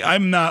 like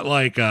I'm not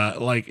like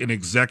an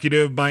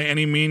executive by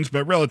any means,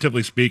 but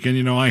relatively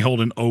speaking, I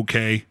hold an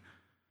okay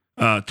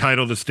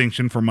title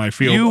distinction for my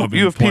field of employment.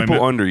 You have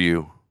people under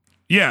you.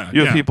 Yeah,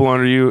 you have people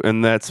under you,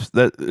 and that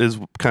is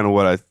kind of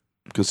what I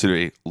consider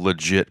a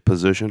legit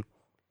position.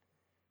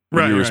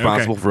 Right, you're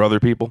responsible for other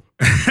people.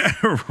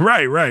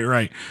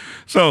 Right.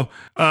 So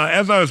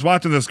as I was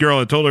watching this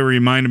girl, it totally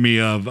reminded me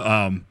of.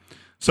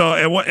 So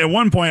at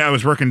one point, I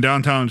was working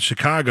downtown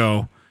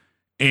Chicago,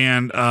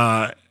 and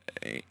I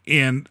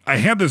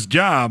had this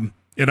job,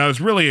 and I was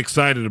really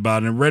excited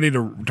about it and ready to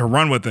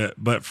run with it,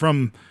 but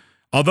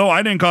although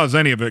I didn't cause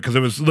any of it, because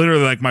it was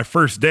literally like my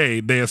first day,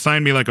 they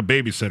assigned me like a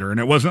babysitter, and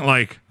it wasn't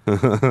like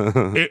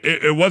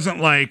it wasn't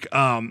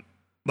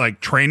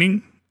like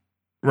training,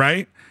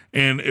 right?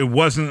 And it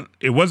wasn't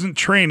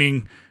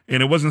training,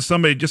 and it wasn't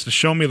somebody just to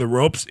show me the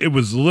ropes. It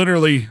was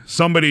literally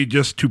somebody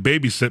just to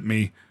babysit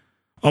me,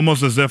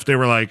 almost as if they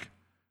were like,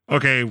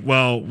 okay,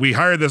 well, we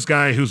hired this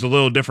guy who's a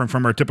little different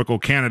from our typical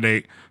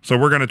candidate, so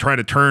we're going to try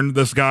to turn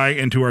this guy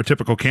into our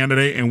typical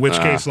candidate, in which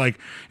case, like,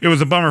 it was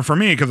a bummer for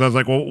me, because I was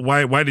like, well,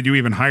 why did you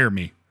even hire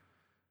me?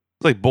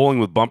 It's like bowling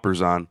with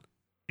bumpers on.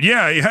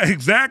 Yeah,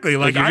 exactly.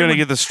 Like you're going to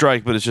get the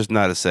strike, but it's just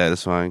not as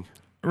satisfying.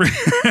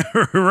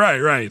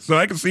 Right. So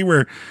I can see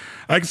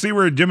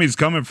where Jimmy's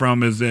coming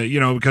from is that,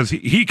 because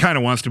he kind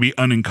of wants to be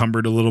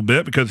unencumbered a little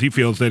bit, because he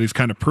feels that he's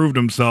kind of proved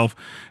himself,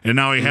 and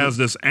now he has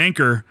this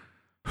anchor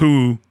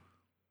who...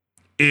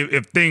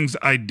 If things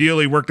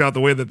ideally worked out the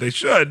way that they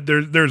should,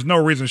 there's no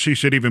reason she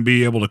should even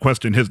be able to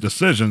question his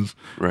decisions.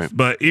 Right.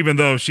 But even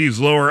though she's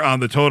lower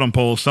on the totem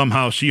pole,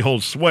 somehow she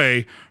holds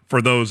sway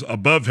for those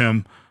above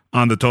him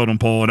on the totem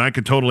pole, and I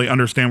can totally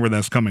understand where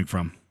that's coming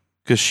from.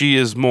 Because she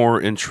is more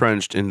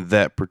entrenched in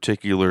that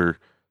particular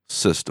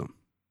system.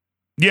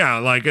 Yeah,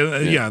 like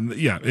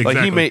exactly.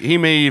 Like he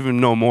may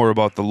even know more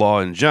about the law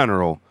in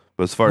general,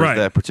 but as far as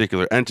that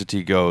particular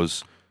entity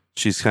goes,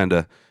 she's kind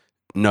of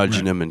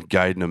nudging him and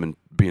guiding him and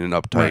being an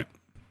uptight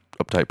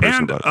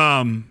person about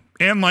it.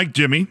 And like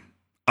Jimmy,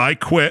 I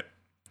quit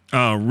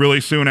really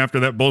soon after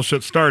that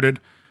bullshit started.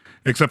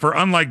 Except for,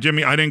 unlike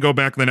Jimmy, I didn't go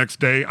back the next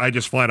day. I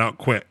just flat out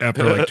quit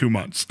after like 2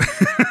 months.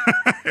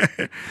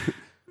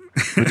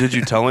 But did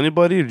you tell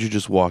anybody, or did you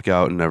just walk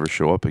out and never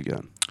show up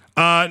again?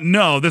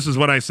 No, this is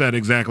what I said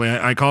exactly.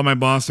 I called my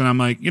boss and I'm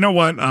like, you know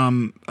what?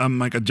 I'm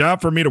like, a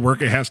job for me to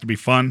work, it has to be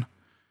fun.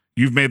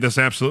 You've made this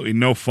absolutely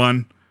no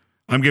fun.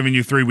 I'm giving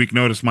you 3-week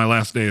notice. My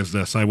last day is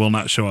this. I will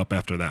not show up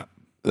after that.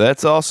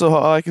 That's also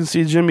how I can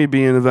see Jimmy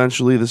being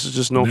eventually. This is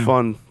just no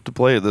fun to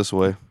play it this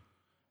way.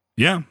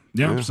 Yeah.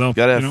 So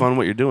gotta have fun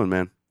what you're doing,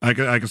 man. I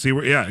can see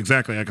where. Yeah,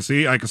 exactly. I can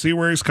see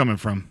where he's coming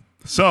from.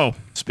 So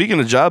speaking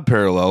of job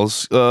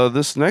parallels,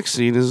 this next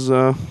scene is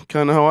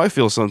kind of how I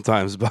feel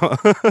sometimes about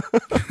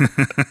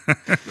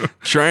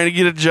trying to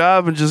get a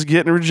job and just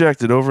getting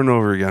rejected over and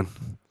over again.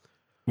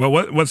 Well,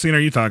 what scene are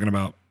you talking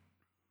about?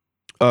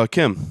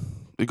 Kim.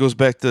 It goes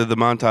back to the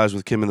montage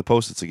with Kim and the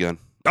Post-its again.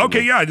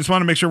 Okay, yeah. I just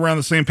want to make sure we're on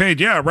the same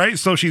page. Yeah, right.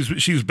 So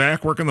she's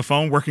back working the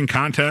phone, working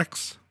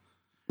contacts.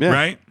 Yeah.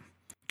 Right.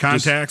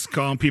 Contacts,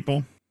 calling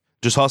people.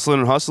 Just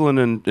hustling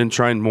and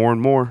trying more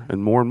and more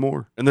and more and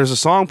more. And there's a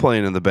song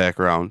playing in the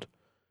background.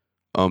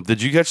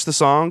 Did you catch the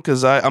song?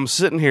 Because I'm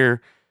sitting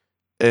here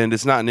and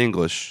it's not in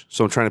English,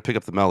 so I'm trying to pick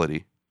up the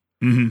melody.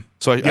 Mm-hmm.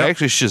 So I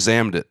actually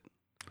Shazammed it.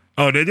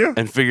 Oh, did you?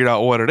 And figured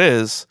out what it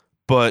is.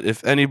 But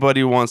if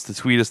anybody wants to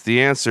tweet us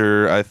the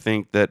answer, I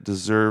think that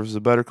deserves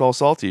a Better Call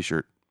Saul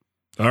t-shirt.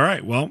 All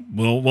right. Well,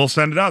 we'll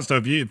send it out. So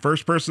if you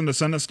first person to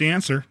send us the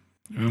answer,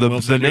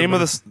 the name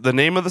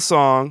of the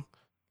song,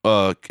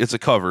 it's a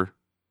cover.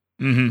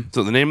 Mm-hmm.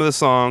 So the name of the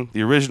song,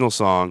 the original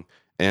song,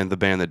 and the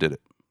band that did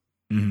it.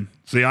 Mm-hmm.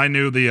 See, I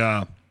knew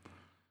the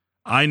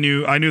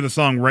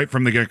song right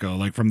from the get-go,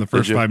 like from the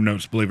first 5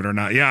 notes, believe it or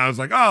not. Yeah, I was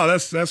like, oh,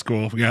 that's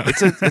cool. Yeah.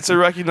 It's a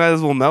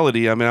recognizable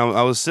melody. I mean,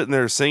 I was sitting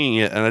there singing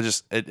it,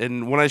 and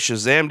and when I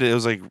Shazammed it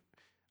was like,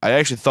 I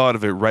actually thought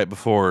of it right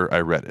before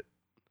I read it.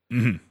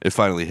 Mm-hmm. It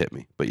finally hit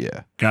me, but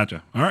yeah.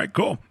 Gotcha. All right,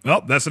 cool.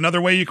 Well, that's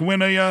another way you can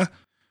win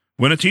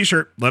a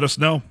t-shirt. Let us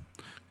know.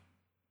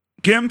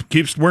 Kim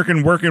keeps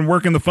working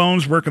the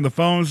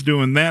phones,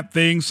 doing that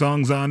thing.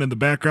 Song's on in the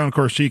background. Of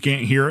course, she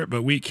can't hear it,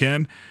 but we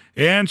can.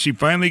 And she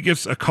finally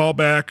gets a call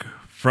back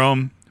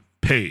from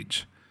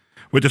Paige.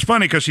 which is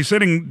funny because she's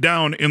sitting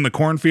down in the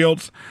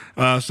cornfields,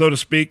 so to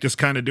speak, just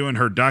kind of doing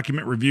her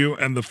document review,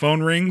 and the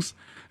phone rings,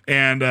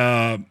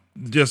 and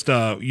just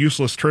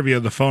useless trivia.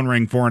 The phone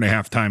rang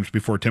 4.5 times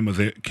before Kim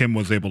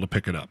was able to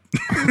pick it up.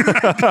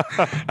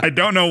 I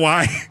don't know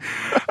why.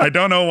 I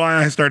don't know why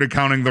I started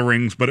counting the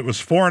rings, but it was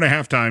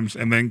 4.5 times,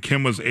 and then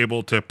Kim was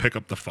able to pick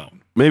up the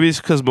phone. Maybe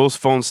it's because most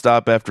phones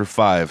stop after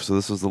 5, so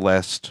this was the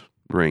last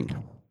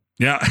ring.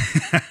 Yeah.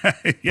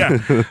 Yeah.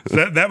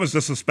 So that was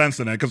the suspense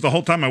in it, because the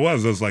whole time I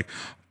was like,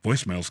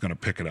 voicemail's going to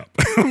pick it up.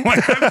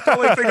 Like, I was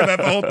totally thinking that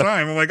the whole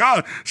time. I'm like,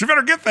 oh, she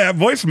better get that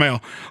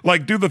voicemail.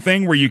 Like, do the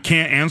thing where you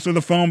can't answer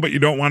the phone, but you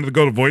don't want it to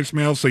go to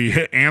voicemail, so you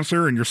hit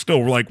answer, and you're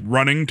still, like,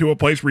 running to a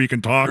place where you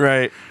can talk.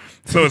 Right.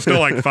 So it's still,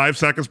 like, 5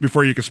 seconds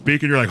before you can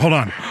speak, and you're like, hold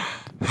on.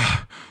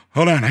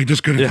 Hold on, I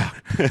just couldn't. Yeah.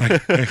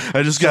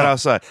 I just got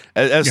outside.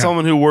 As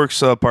someone who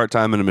works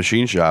part-time in a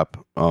machine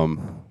shop,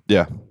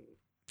 yeah.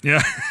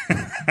 Yeah.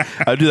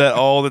 I do that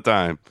all the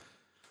time.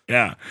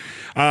 Yeah.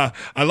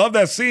 I love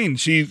that scene.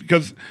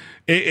 Because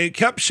it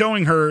kept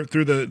showing her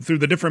through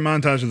the different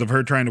montages of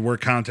her trying to work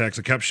contacts.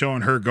 It kept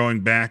showing her going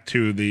back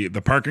to the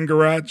parking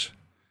garage,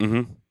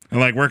 and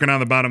like working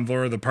on the bottom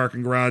floor of the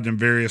parking garage and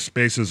various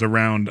spaces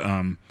around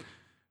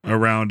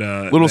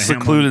little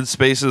secluded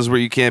spaces where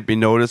you can't be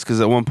noticed. Because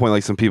at one point,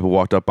 like some people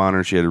walked up on her,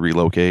 and she had to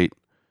relocate.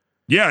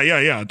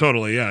 Yeah,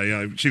 totally.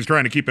 Yeah. She's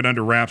trying to keep it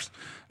under wraps.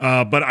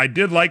 But I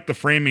did like the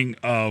framing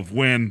of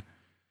when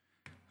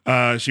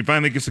she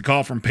finally gets a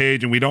call from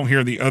Paige, and we don't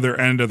hear the other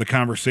end of the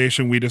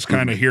conversation. We just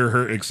kind of hear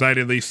her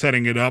excitedly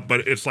setting it up,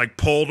 but it's like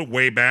pulled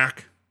way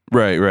back.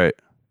 Right.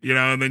 You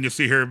know, and then you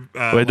see her.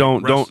 Wait,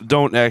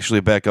 don't actually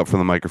back up from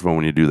the microphone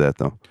when you do that,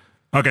 though.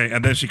 Okay,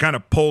 and then she kind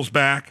of pulls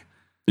back.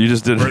 You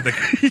just did.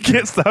 You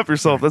can't stop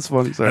yourself. That's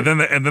funny. Sorry.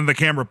 And then the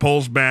camera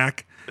pulls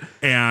back,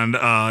 and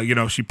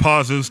she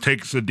pauses,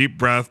 takes a deep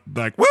breath,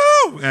 like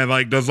woo, and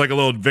like does like a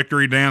little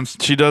victory dance.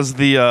 She does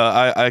the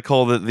I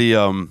called it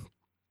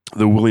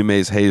the Willie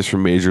Mays Hayes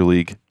from Major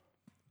League.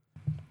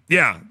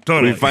 Yeah,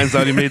 totally. When he finds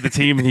out he made the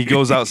team and he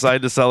goes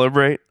outside to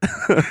celebrate.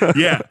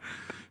 Yeah.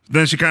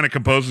 Then she kind of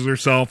composes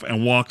herself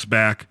and walks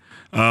back,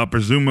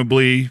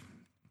 presumably.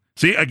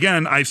 See,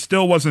 again, I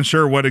still wasn't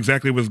sure what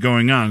exactly was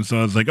going on. So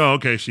I was like, oh,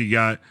 okay, she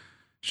got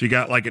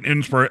like an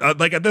inspiration.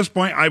 Like at this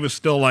point, I was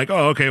still like,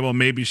 oh, okay, well,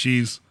 maybe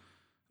she's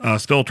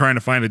still trying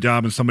to find a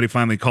job and somebody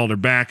finally called her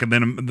back. And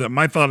then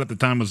my thought at the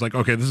time was like,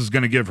 okay, this is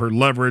going to give her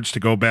leverage to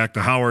go back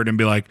to Howard and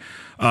be like,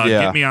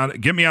 get me out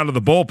of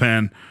the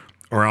bullpen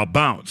or I'll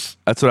bounce.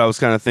 That's what I was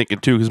kind of thinking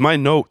too. Cause my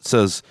note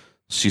says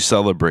she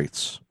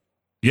celebrates.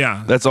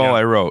 Yeah. That's all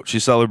I wrote. She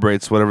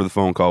celebrates whatever the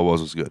phone call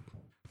was good.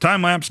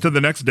 Time lapse to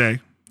the next day.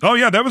 Oh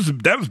yeah, that was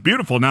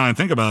beautiful. Now I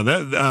think about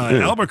it.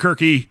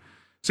 Albuquerque.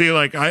 See,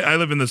 like I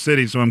live in the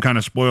city, so I'm kind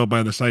of spoiled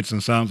by the sights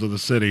and sounds of the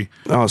city.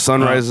 Oh,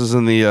 sunrises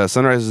in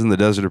the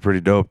desert are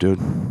pretty dope,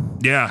 dude.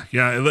 Yeah,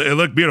 it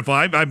looked beautiful.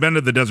 I've been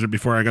to the desert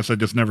before. I guess I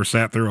just never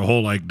sat through a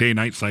whole like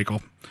day-night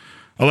cycle,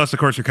 unless of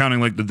course you're counting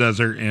like the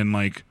desert in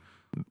like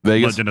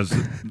Vegas Legend of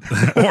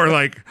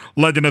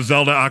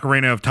Zelda: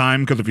 Ocarina of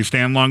Time. Because if you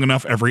stand long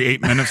enough, every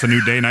 8 minutes a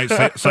new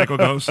day-night cycle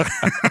goes.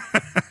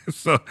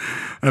 So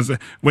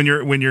when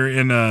you're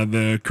in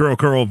the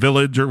Kuro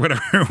village or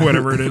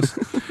whatever it is.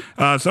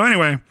 So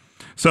anyway,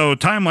 so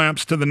time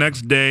lapse to the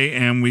next day,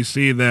 and we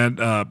see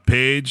that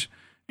Paige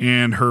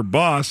and her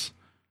boss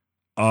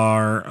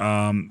are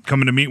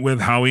coming to meet with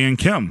Howie and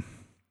Kim.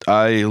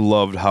 I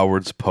loved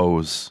Howard's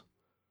pose.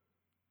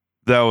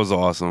 That was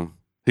awesome.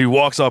 He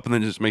walks up and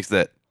then just makes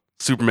that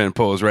Superman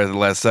pose right at the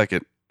last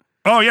second.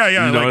 Oh yeah, You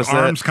like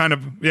arms that? kind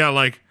of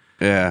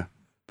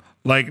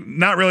like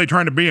not really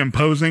trying to be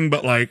imposing,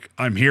 but like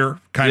I'm here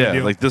kind of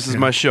deal. Like this is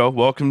my show.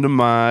 Welcome to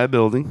my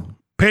building.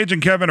 Paige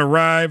and Kevin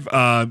arrive.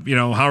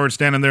 Howard's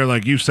standing there,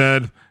 like you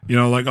said,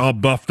 like all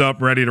buffed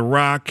up, ready to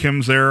rock.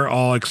 Kim's there,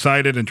 all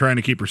excited and trying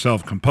to keep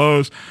herself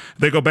composed.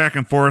 They go back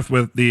and forth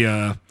with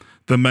the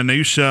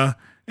minutia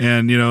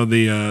and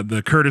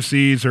the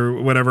courtesies or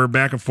whatever,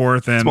 back and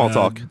forth, and small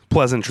talk,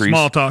 pleasantries.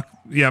 Small talk,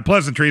 yeah,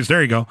 pleasantries.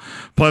 There you go,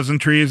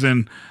 pleasantries.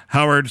 And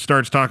Howard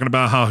starts talking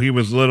about how he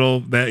was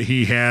little, that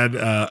he had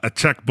a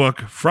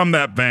checkbook from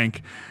that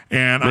bank,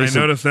 and I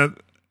noticed that.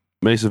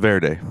 Mesa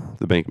Verde,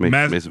 the bank,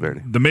 Mesa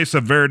Verde. The Mesa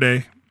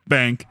Verde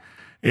Bank.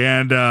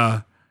 And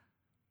on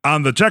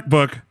the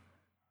checkbook,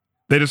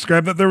 they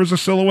described that there was a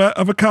silhouette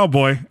of a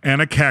cowboy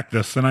and a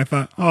cactus. And I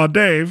thought, oh,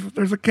 Dave,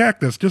 there's a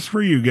cactus just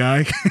for you,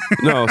 guy.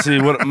 No, see,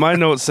 what my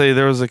notes say,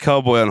 there was a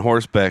cowboy on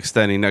horseback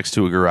standing next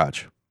to a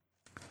garage.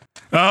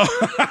 Oh.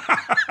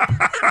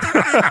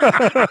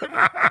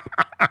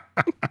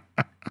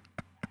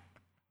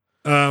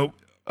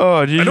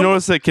 Did you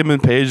notice that Kim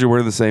and Paige are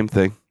wearing the same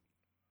thing?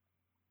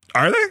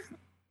 Are they?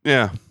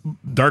 Yeah.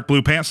 Dark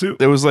blue pantsuit?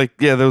 They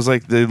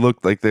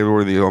looked like they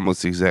were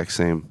almost the exact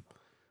same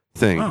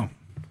thing. Oh.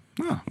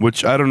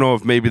 Which I don't know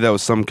if maybe that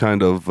was some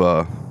kind of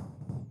well,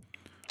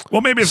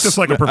 maybe it's just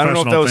like a professional I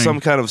don't know if that was thing. some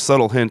kind of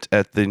subtle hint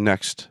at the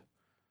next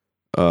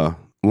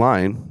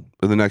line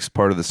or the next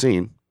part of the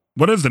scene.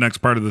 What is the next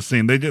part of the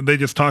scene? They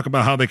just talk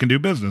about how they can do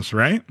business,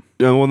 right?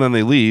 Yeah, well, then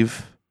they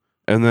leave.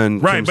 And then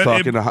Right,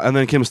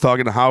 Kim's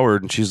talking to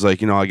Howard, and she's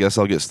like, I guess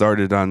I'll get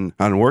started on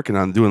working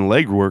on doing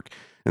leg work.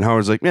 And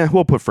Howard's like, yeah,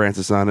 we'll put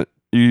Francis on it.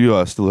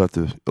 You still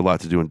have a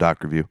lot to do in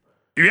doc review.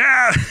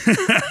 Yeah.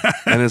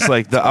 And it's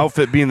like the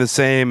outfit being the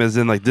same, as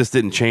in like this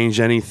didn't change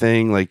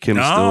anything. Like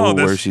Kim's still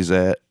where she's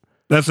at.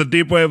 That's a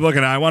deep way of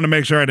looking at it. I want to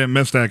make sure I didn't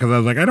miss that, because I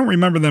was like, I don't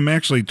remember them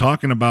actually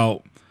talking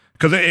about,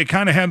 because it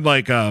kind of had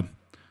like a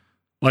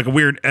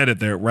weird edit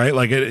there, right?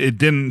 Like it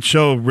didn't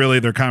show really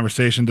their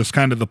conversation, just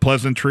kind of the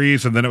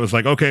pleasantries, and then it was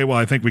like, okay, well,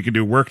 I think we could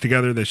do work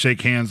together. They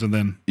shake hands, and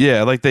then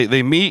like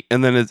they meet,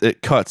 and then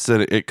it cuts,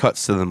 and it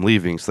cuts to them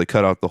leaving. So they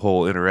cut out the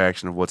whole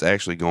interaction of what's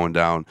actually going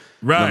down.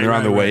 Right, and then they're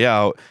on their way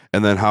out,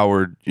 and then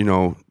Howard,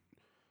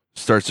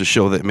 starts to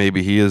show that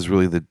maybe he is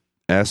really the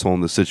asshole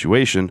in the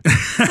situation,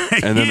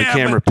 and then the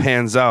camera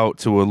pans out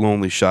to a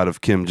lonely shot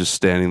of Kim just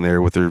standing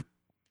there with her,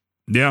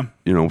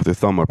 with her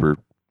thumb up her.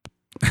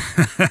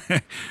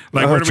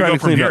 Like, where do we go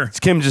from here? It's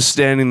Kim just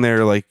standing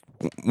there, like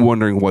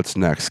wondering what's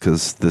next,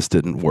 because this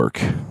didn't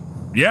work.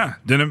 Yeah,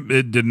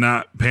 it did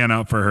not pan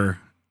out for her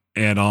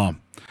at all.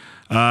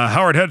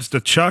 Howard heads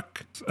to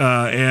Chuck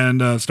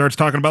and starts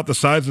talking about the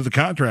size of the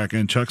contract,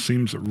 and Chuck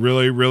seems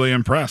really, really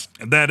impressed.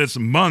 That it's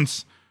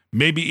months,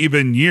 maybe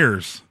even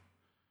years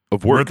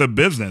of work, worth of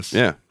business.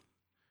 Yeah,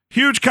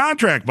 huge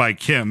contract by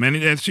Kim,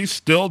 and she's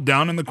still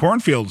down in the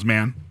cornfields,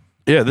 man.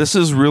 Yeah, this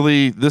is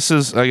I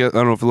guess, I don't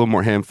know if a little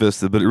more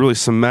ham-fisted, but it really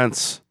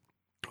cements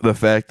the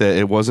fact that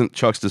it wasn't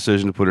Chuck's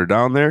decision to put her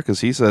down there,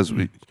 because he says,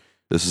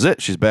 this is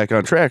it. She's back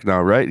on track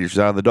now, right? She's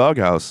out of the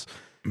doghouse.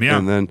 Yeah.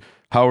 And then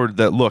Howard,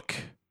 that look,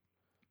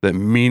 that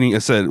meaning, I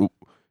said,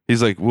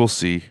 he's like, we'll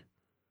see.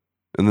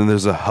 And then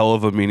there's a hell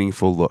of a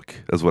meaningful look,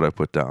 is what I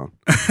put down.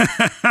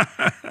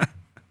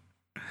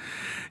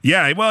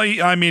 Yeah, well,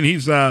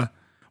 he's,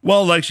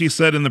 like she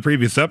said in the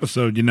previous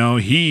episode,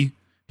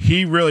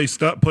 he really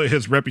put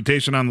his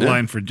reputation on the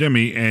line for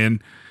Jimmy,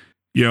 and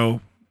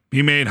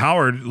he made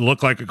Howard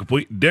look like a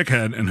complete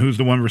dickhead, and who's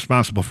the one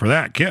responsible for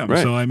that? Kim.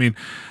 Right. So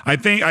I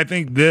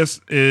think this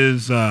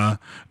is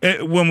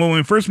when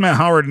we first met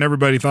Howard and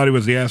everybody thought he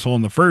was the asshole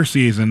in the first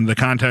season, the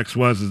context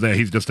was that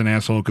he's just an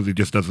asshole because he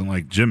just doesn't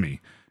like Jimmy.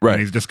 Right.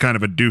 And he's just kind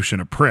of a douche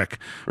and a prick.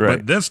 Right.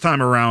 But this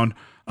time around,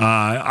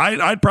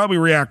 I'd probably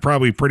react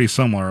pretty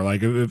similar.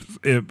 Like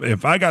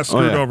if I got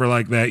screwed over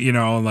like that,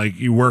 like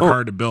you work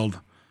hard to build.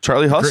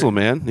 Charlie Hustle,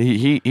 man.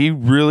 He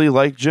really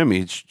liked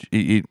Jimmy.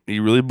 He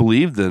really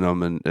believed in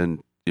him,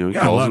 and he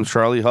calls him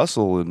Charlie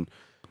Hustle, and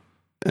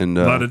a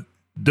lot of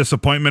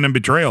disappointment and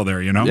betrayal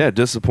there. Yeah,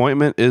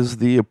 disappointment is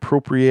the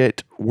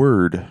appropriate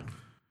word.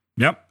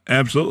 Yep,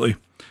 absolutely.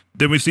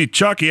 Then we see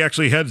Chuck. He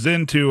actually heads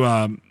into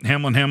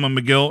Hamlin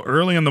McGill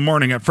early in the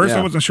morning. At first,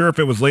 I wasn't sure if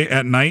it was late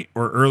at night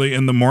or early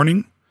in the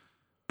morning,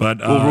 but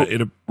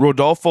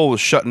Rodolfo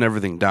was shutting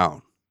everything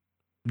down.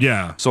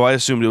 Yeah, so I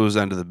assumed it was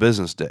end of the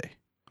business day.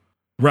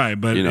 Right,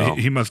 but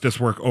he must just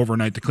work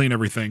overnight to clean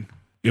everything.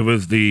 It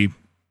was the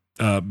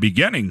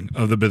beginning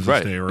of the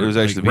business day. Or it was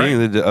actually the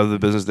beginning of the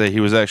business day. He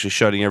was actually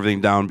shutting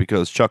everything down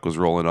because Chuck was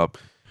rolling up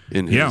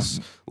in his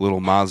little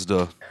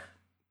Mazda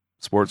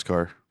sports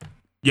car.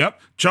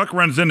 Yep. Chuck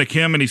runs into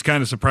Kim, and he's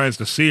kind of surprised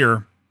to see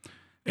her.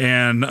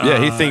 And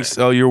he thinks,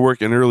 oh, you're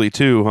working early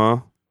too, huh?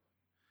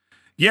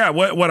 Yeah,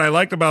 what I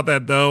liked about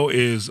that, though,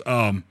 is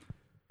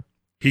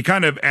he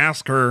kind of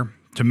asked her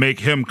to make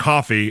him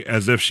coffee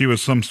as if she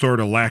was some sort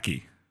of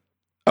lackey.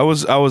 I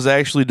was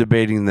actually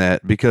debating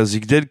that, because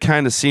he did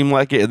kind of seem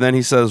like it, and then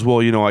he says,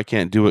 well, I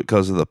can't do it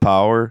because of the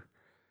power.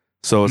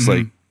 So it's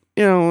like,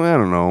 I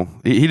don't know.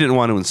 He didn't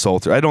want to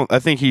insult her. I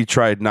think he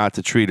tried not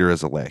to treat her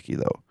as a lackey,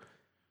 though.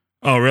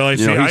 Oh, really?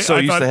 He's so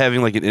used to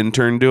having like an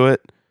intern do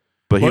it,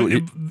 but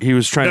he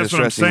was trying to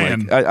stress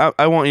him, like,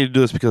 I want you to do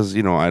this because,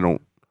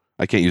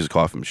 I can't use a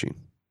coffee machine.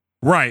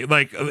 Right.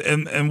 Like,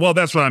 and well,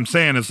 that's what I'm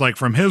saying. It's like,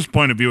 from his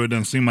point of view, it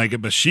doesn't seem like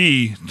it, but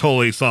she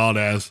totally saw it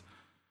as,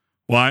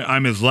 well,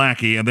 I'm his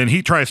lackey. And then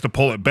he tries to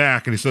pull it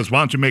back, and he says, why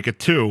don't you make it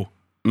 2?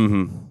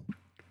 Mm-hmm.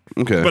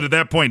 Okay. But at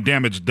that point,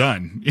 damage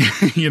done,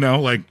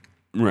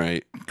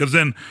 right. Because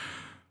then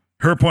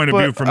her point of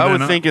view from I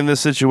would think in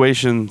this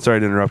situation, sorry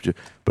to interrupt you,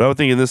 but I would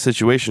think in this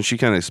situation, she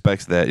kind of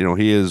expects that,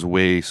 he is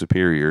way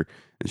superior,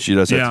 and she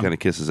does have to kind of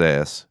kiss his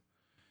ass.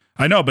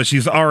 I know, but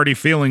she's already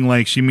feeling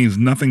like she means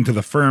nothing to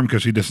the firm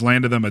because she just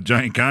landed them a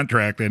giant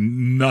contract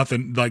and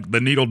nothing, like the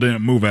needle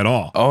didn't move at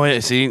all. Oh, yeah,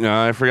 see,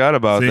 no, I forgot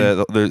about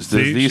that. There's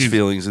these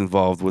feelings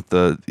involved with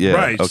the,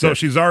 right. Okay. So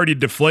she's already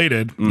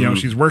deflated. Mm-hmm.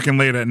 She's working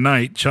late at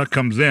night. Chuck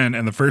comes in,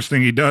 and the first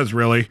thing he does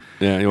really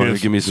you want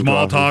to give me some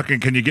small coffee. talk,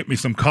 and can you get me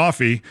some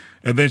coffee?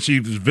 And then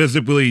she's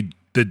visibly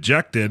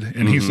dejected,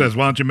 and he says,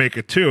 why don't you make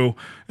it 2?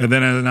 And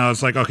then I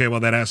was like, okay,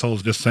 well, that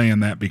asshole's just saying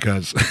that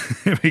because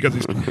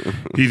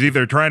he's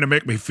either trying to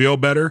make me feel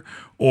better,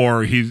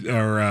 or he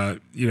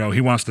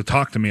wants to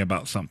talk to me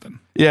about something.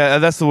 Yeah,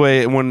 that's the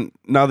way.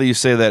 Now that you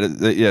say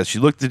that, she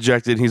looked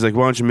dejected, and he's like,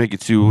 why don't you make it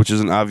 2, which is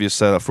an obvious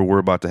setup for we're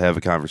about to have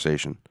a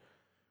conversation.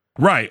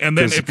 Right. And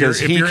then if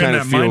you're in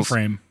that mind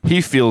frame, he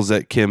feels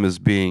that Kim is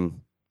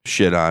being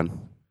shit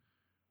on.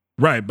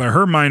 Right, but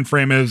her mind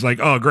frame is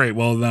like, oh, great.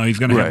 Well, now he's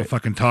going to have a Right.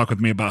 fucking talk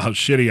with me about how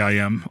shitty I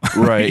am.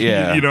 Right,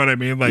 yeah. You know what I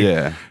mean? Like,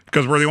 Yeah.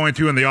 because we're the only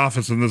two in the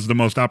office, and this is the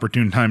most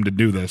opportune time to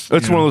do this.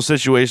 It's you one know? of those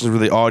situations where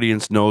the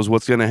audience knows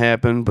what's going to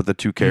happen, but the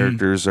two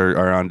characters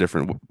are on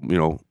different,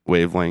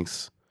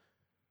 wavelengths.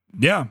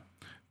 Yeah.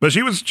 But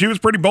she was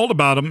pretty bold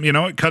about him. You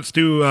know, it cuts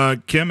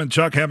to Kim and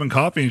Chuck having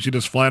coffee, and she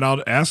just flat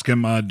out asks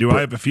him, do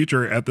I have a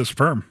future at this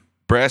firm?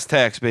 Brass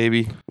tacks,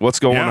 baby. What's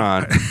going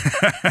on?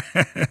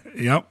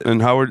 Yep.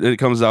 And it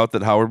comes out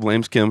that Howard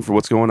blames Kim for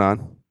what's going on.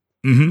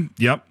 Mm-hmm.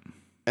 Yep.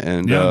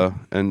 And Yeah.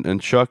 and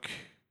Chuck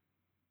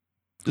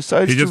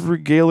decides He just- to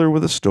regale her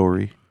with a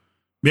story.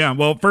 Yeah.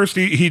 Well, first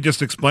he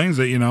just explains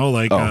it,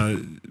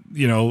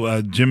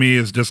 Jimmy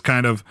is just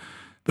kind of,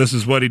 this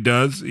is what he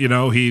does. He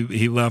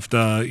left,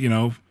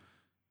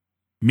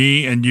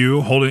 me and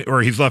you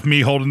he's left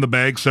me holding the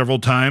bag several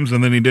times,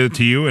 and then he did it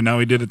to you, and now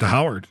he did it to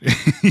Howard.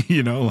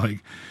 He's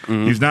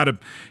not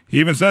he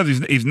even says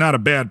he's not a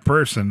bad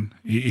person.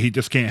 He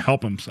just can't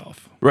help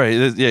himself. Right.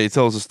 Yeah. He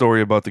tells a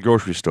story about the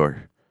grocery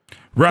store.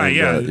 Right.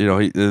 And,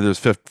 Yeah. There's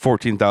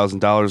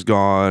 $14,000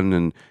 gone,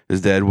 and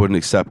his dad wouldn't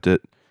accept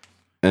it.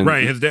 And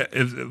Right. His dad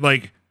is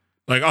like,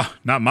 oh,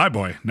 not my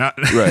boy, not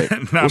Right.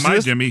 not Well, so my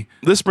this- Jimmy.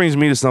 This brings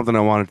me to something I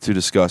wanted to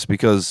discuss,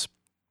 because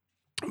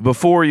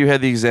before you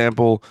had the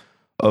example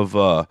of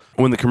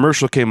when the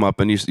commercial came up,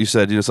 and you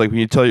said, it's like when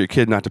you tell your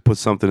kid not to put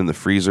something in the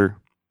freezer,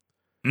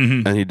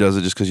 Mm-hmm. and he does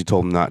it just because you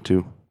told him not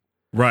to.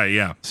 Right.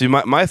 Yeah. See,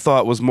 my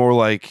thought was more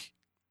like,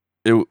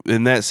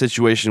 in that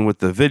situation with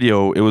the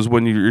video, it was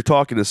when you're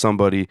talking to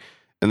somebody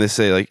and they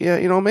say like, yeah,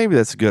 maybe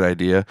that's a good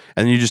idea,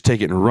 and you just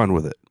take it and run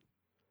with it.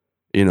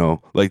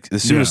 Like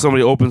as soon as Yeah.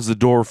 somebody opens the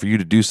door for you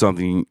to do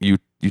something, you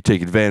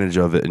take advantage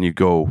of it and you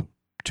go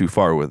too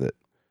far with it.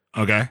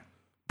 Okay.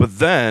 But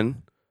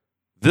then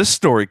this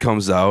story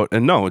comes out,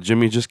 and no,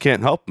 Jimmy just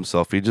can't help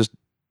himself. He just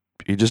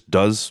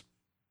does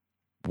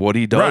what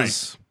he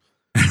does.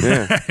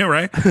 Yeah.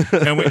 Right.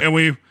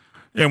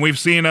 And we've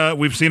seen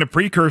a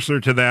precursor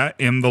to that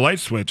in the light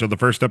switch of the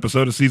first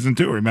episode of season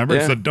 2. Remember,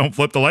 it Yeah. said don't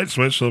flip the light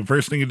switch. So the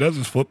first thing he does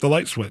is flip the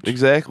light switch.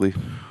 Exactly.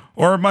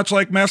 Or much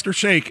like Master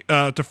Shake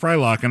to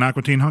Frylock in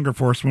Aqua Teen Hunger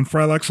Force, when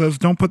Frylock says,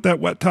 "Don't put that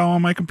wet towel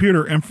on my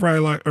computer,"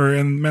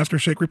 and Master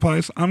Shake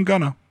replies, "I'm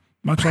gonna."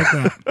 Much like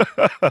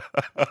that.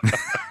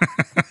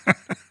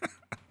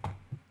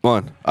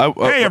 Come on.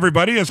 Hey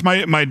everybody, it's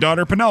my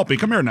daughter Penelope.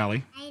 Come here,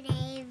 Nellie. Hi,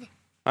 Dave.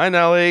 Hi,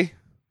 Nellie.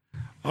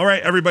 All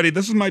right, everybody,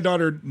 this is my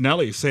daughter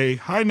Nellie. Say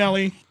hi,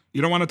 Nellie.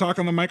 You don't want to talk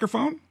on the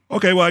microphone?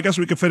 Okay, well, I guess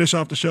we could finish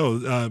off the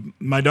show.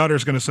 My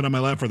daughter's going to sit on my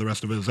lap for the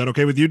rest of it. Is that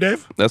okay with you,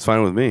 Dave? That's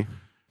fine with me.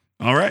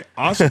 All right,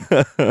 awesome.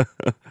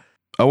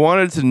 I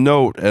wanted to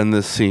note in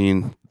this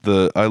scene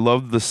I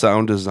love the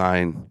sound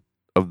design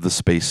of the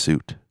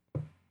spacesuit.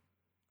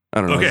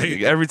 I don't know.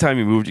 Okay. Every time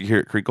you moved, you hear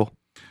it crinkle.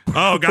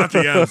 Oh,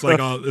 gotcha. Yeah, it's like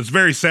it's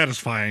very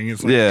satisfying.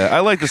 It's like, Yeah, I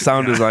like the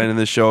sound design in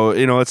this show.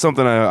 It's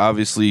something I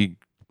obviously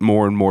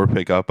more and more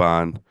pick up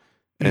on,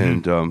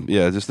 and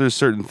just there's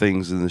certain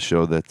things in the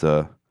show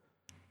that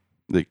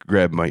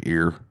grab my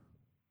ear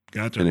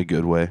gotcha. in a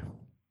good way.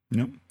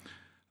 Yep.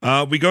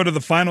 We go to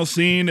the final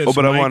scene. It's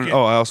But Mike- I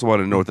also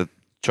want to note that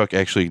Chuck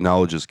actually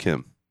acknowledges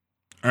Kim.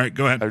 All right,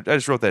 go ahead. I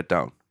just wrote that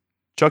down.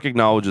 Chuck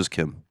acknowledges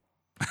Kim.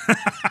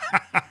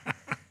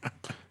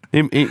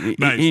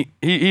 Nice.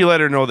 He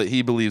let her know that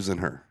he believes in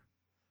her.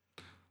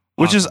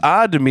 Which is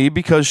odd to me,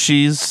 because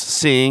she's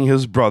seeing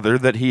his brother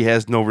that he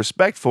has no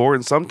respect for,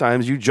 and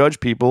sometimes you judge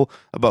people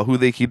about who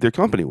they keep their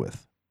company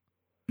with.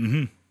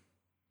 Mm-hmm.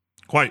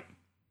 Quite.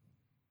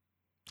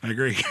 I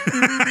agree.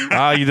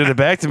 You did it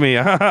back to me.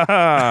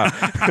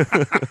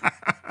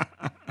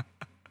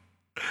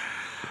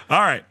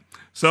 All right.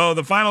 So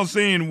the final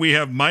scene, we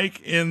have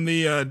Mike in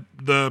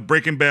the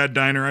Breaking Bad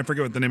diner. I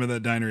forget what the name of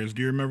that diner is.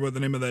 Do you remember what the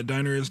name of that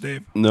diner is,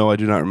 Dave? No, I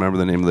do not remember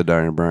the name of the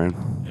diner,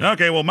 Brian.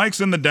 Okay, well, Mike's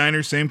in the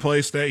diner, same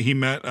place that he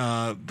met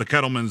the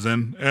Kettlemans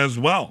in as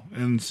well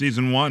in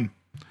season 1.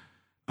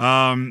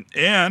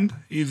 And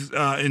he's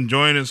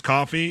enjoying his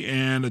coffee,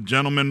 and a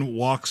gentleman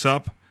walks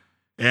up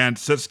and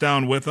sits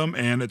down with him,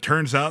 and it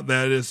turns out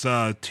that it's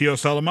Tio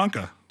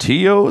Salamanca.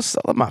 Tio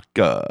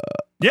Salamanca.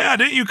 Yeah,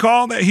 didn't you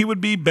call that he would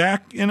be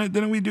back in it?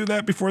 Didn't we do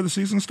that before the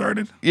season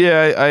started?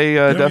 Yeah, I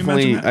Didn't we definitely.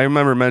 mention that? I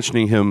remember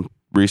mentioning him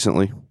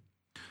recently.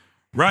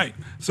 Right.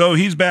 So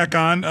he's back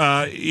on.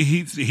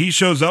 He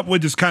shows up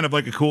with just kind of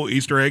like a cool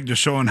Easter egg,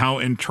 just showing how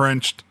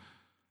entrenched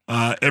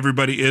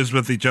everybody is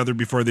with each other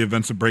before the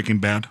events of Breaking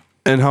Bad.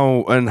 And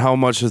how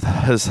much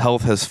his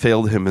health has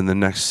failed him in the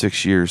next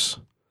 6 years.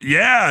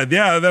 Yeah,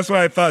 that's what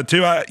I thought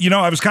too. I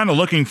was kind of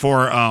looking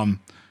for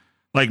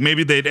like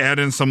maybe they'd add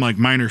in some like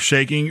minor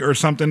shaking or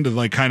something to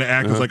like kind of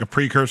act as like a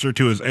precursor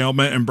to his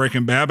ailment in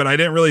Breaking Bad, but I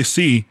didn't really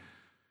see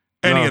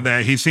any of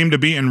that. He seemed to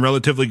be in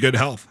relatively good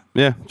health.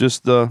 Yeah,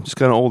 just kind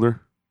of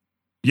older.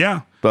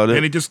 Yeah. About it.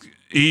 And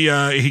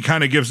he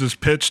kind of gives his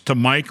pitch to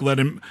Mike.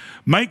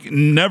 Mike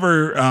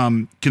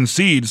never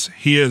concedes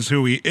he is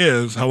who he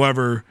is.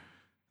 However,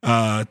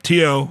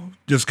 Tio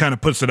just kind of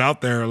puts it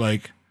out there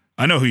like,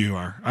 I know who you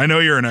are. I know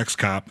you're an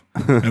ex-cop,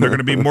 and they're going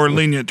to be more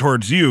lenient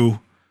towards you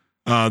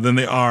than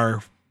they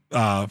are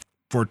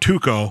for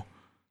Tuco.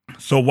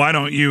 So why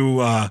don't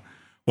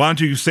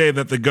you say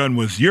that the gun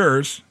was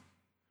yours,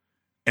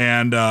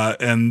 and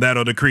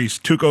that'll decrease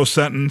Tuco's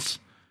sentence,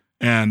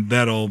 and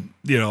that'll,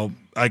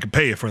 I could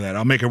pay you for that.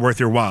 I'll make it worth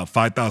your while,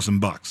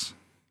 $5,000.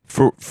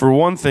 For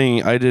one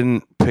thing, I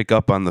didn't pick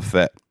up on the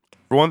fact.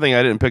 For one thing,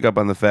 I didn't pick up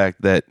on the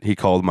fact that he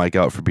called Mike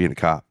out for being a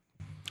cop.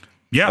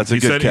 Yeah, that's a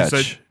good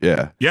catch.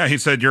 Yeah, he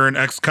said you're an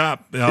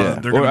ex-cop.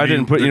 Or I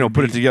didn't put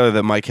it together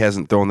that Mike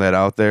hasn't thrown that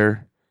out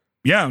there.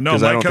 Yeah, no,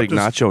 because I don't think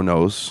Nacho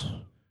knows.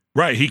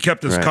 Right, he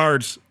kept his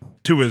cards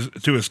to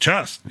his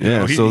chest.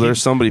 Yeah, so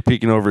there's somebody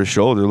peeking over his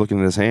shoulder, looking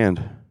at his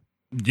hand.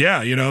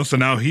 Yeah, so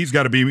now he's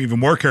got to be even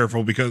more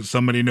careful because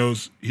somebody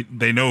knows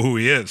they know who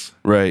he is.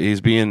 Right,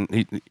 he's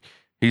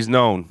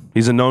known.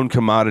 He's a known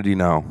commodity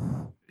now.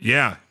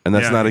 Yeah, and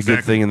that's not a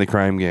good thing in the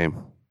crime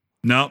game.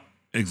 No,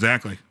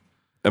 exactly.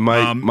 And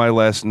my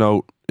last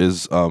note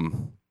is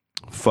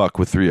fuck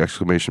with 3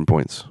 exclamation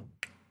points.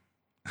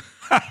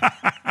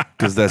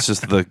 Because that's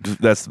just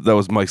that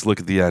was Mike's look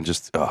at the end.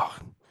 Just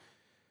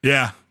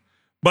yeah,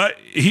 but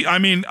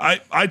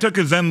I took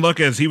his end look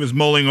as he was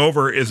mulling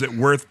over. Is it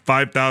worth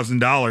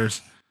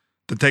 $5,000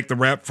 to take the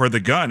rap for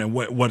the gun? And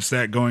what's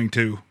that going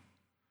to?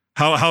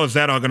 How is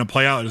that all going to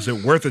play out? Is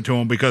it worth it to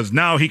him? Because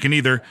now he can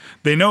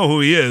they know who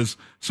he is,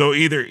 so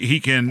either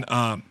he can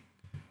not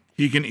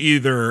take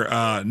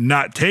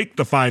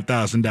the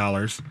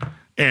 $5,000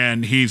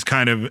 and he's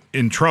kind of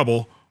in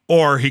trouble,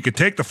 or he could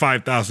take the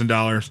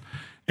 $5,000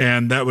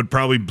 and that would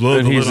probably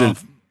blow the lid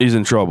off. He's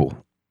in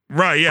trouble.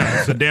 Right,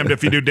 yeah. It's a damned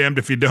if you do, damned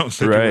if you don't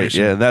situation. Right,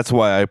 yeah. That's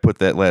why I put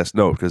that last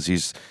note, because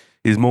he's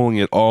mulling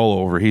it all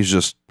over. He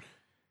is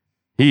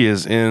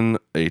in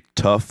a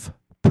tough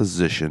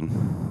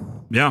position.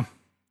 Yeah,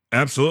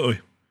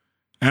 absolutely.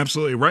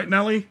 Absolutely. Right,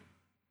 Nelly?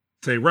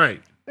 Say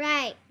right.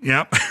 Right.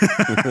 Yep.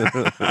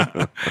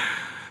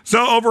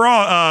 So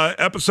overall,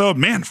 episode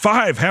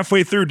 5,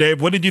 halfway through,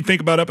 Dave. What did you think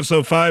about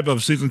episode 5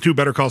 of season 2,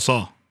 Better Call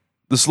Saul?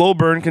 The slow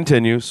burn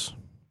continues.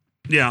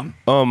 Yeah.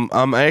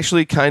 I'm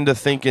actually kind of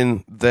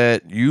thinking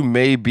that you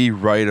may be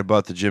right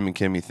about the Jim and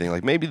Kimmy thing.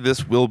 Like, maybe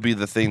this will be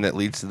the thing that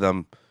leads to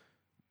them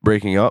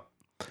breaking up.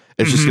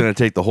 It's just going to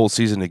take the whole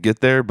season to get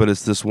there, but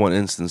it's this one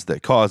instance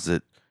that caused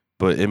it.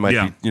 But it might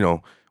be,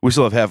 we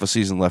still have half a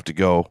season left to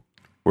go.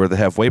 We're at the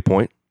halfway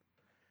point.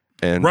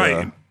 And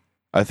right.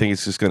 I think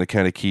it's just going to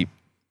kind of keep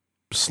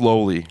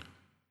slowly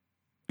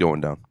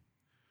going down.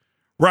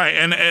 Right.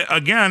 And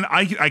again,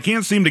 I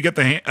can't seem to get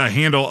a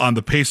handle on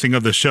the pacing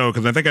of the show,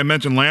 because I think I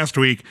mentioned last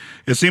week,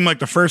 it seemed like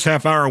the first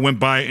half hour went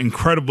by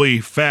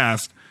incredibly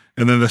fast,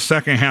 and then the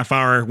second half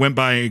hour went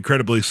by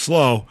incredibly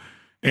slow.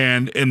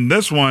 And in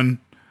this one,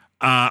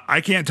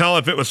 I can't tell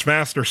if it was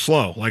fast or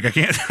slow. Like, I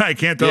can't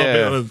tell if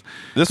it was.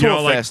 This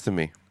one went fast to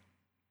me.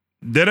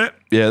 Did it?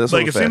 Yeah, this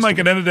one it seemed like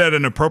it ended at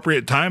an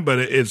appropriate time, but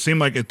it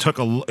seemed like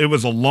it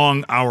was a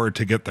long hour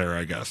to get there,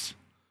 I guess.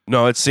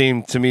 No, it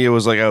seemed to me it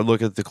was like I would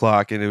look at the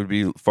clock and it would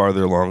be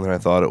farther along than I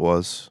thought it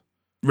was.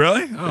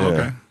 Really? Oh,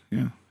 okay.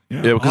 Yeah.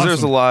 Yeah,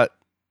 because awesome.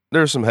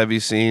 There's some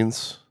heavy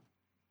scenes.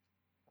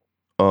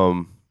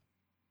 The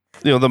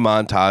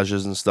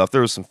montages and stuff. There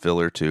was some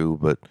filler too,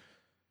 but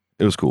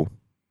it was cool.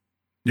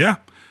 Yeah,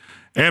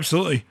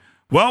 absolutely.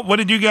 Well, what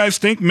did you guys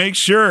think? Make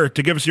sure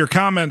to give us your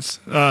comments,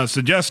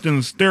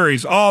 suggestions,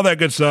 theories, all that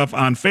good stuff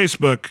on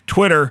Facebook,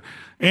 Twitter,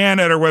 and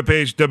at our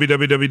webpage,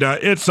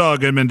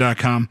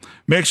 www.itsallgoodman.com.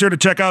 Make sure to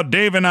check out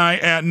Dave and I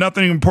at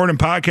Nothing Important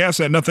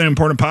Podcast at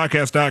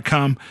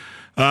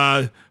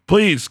nothingimportantpodcast.com.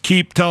 Please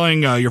keep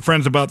telling your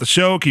friends about the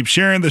show. Keep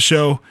sharing the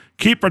show.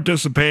 Keep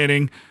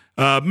participating.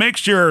 Make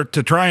sure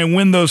to try and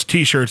win those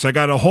t-shirts. I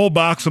got a whole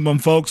box of them,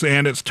 folks,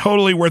 and it's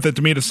totally worth it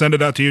to me to send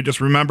it out to you.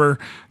 Just remember,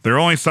 they're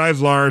only size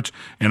large,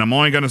 and I'm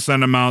only going to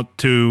send them out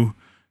to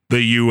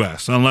the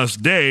U.S. unless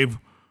Dave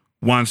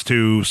wants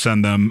to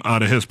send them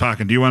out of his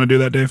pocket. Do you want to do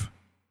that, Dave?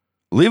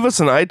 Leave us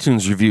an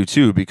iTunes review,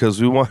 too,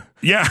 because we want...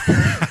 Yeah.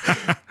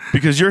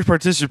 Because your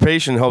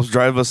participation helps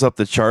drive us up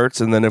the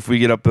charts, and then if we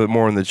get up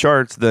more in the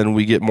charts, then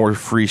we get more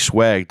free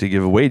swag to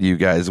give away to you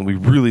guys, and we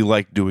really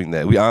like doing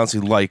that. We honestly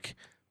like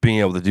being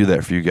able to do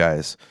that for you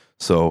guys.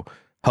 So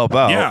help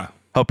out. Yeah.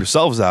 Help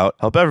yourselves out.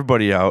 Help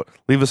everybody out.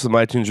 Leave us some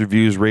iTunes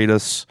reviews. Rate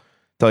us.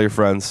 Tell your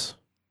friends.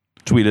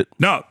 Tweet it.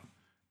 No.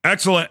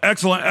 Excellent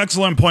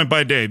point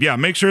by Dave. Yeah,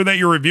 make sure that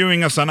you're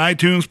reviewing us on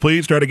iTunes.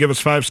 Please try to give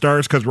us 5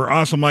 stars because we're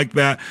awesome like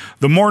that.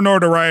 The more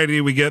notoriety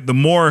we get, the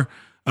more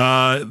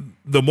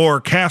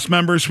cast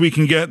members we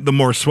can get, the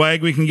more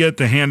swag we can get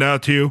to hand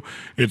out to you.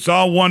 It's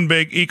all one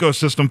big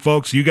ecosystem,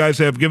 folks. You guys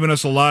have given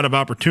us a lot of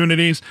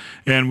opportunities,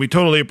 and we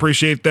totally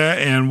appreciate that,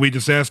 and we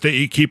just ask that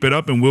you keep it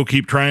up, and we'll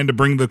keep trying to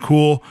bring the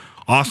cool,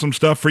 awesome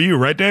stuff for you.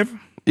 Right, Dave?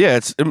 Yeah,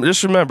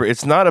 just remember,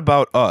 it's not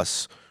about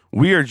us.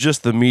 We are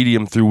just the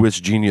medium through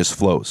which genius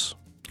flows.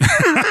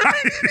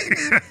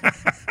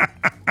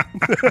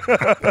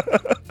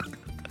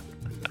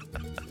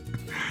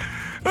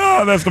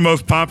 Oh, that's the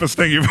most pompous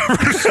thing you've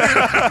ever said.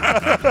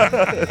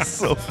 That's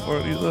so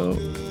funny, though.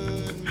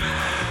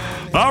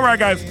 All right,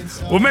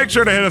 guys. Well, make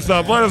sure to hit us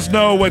up. Let us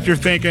know what you're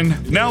thinking.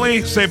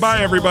 Nelly, say bye,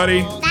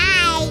 everybody.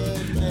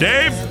 Bye.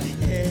 Dave?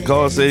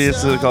 Call us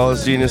idiots, call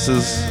us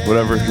geniuses,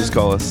 whatever. Just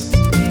call us.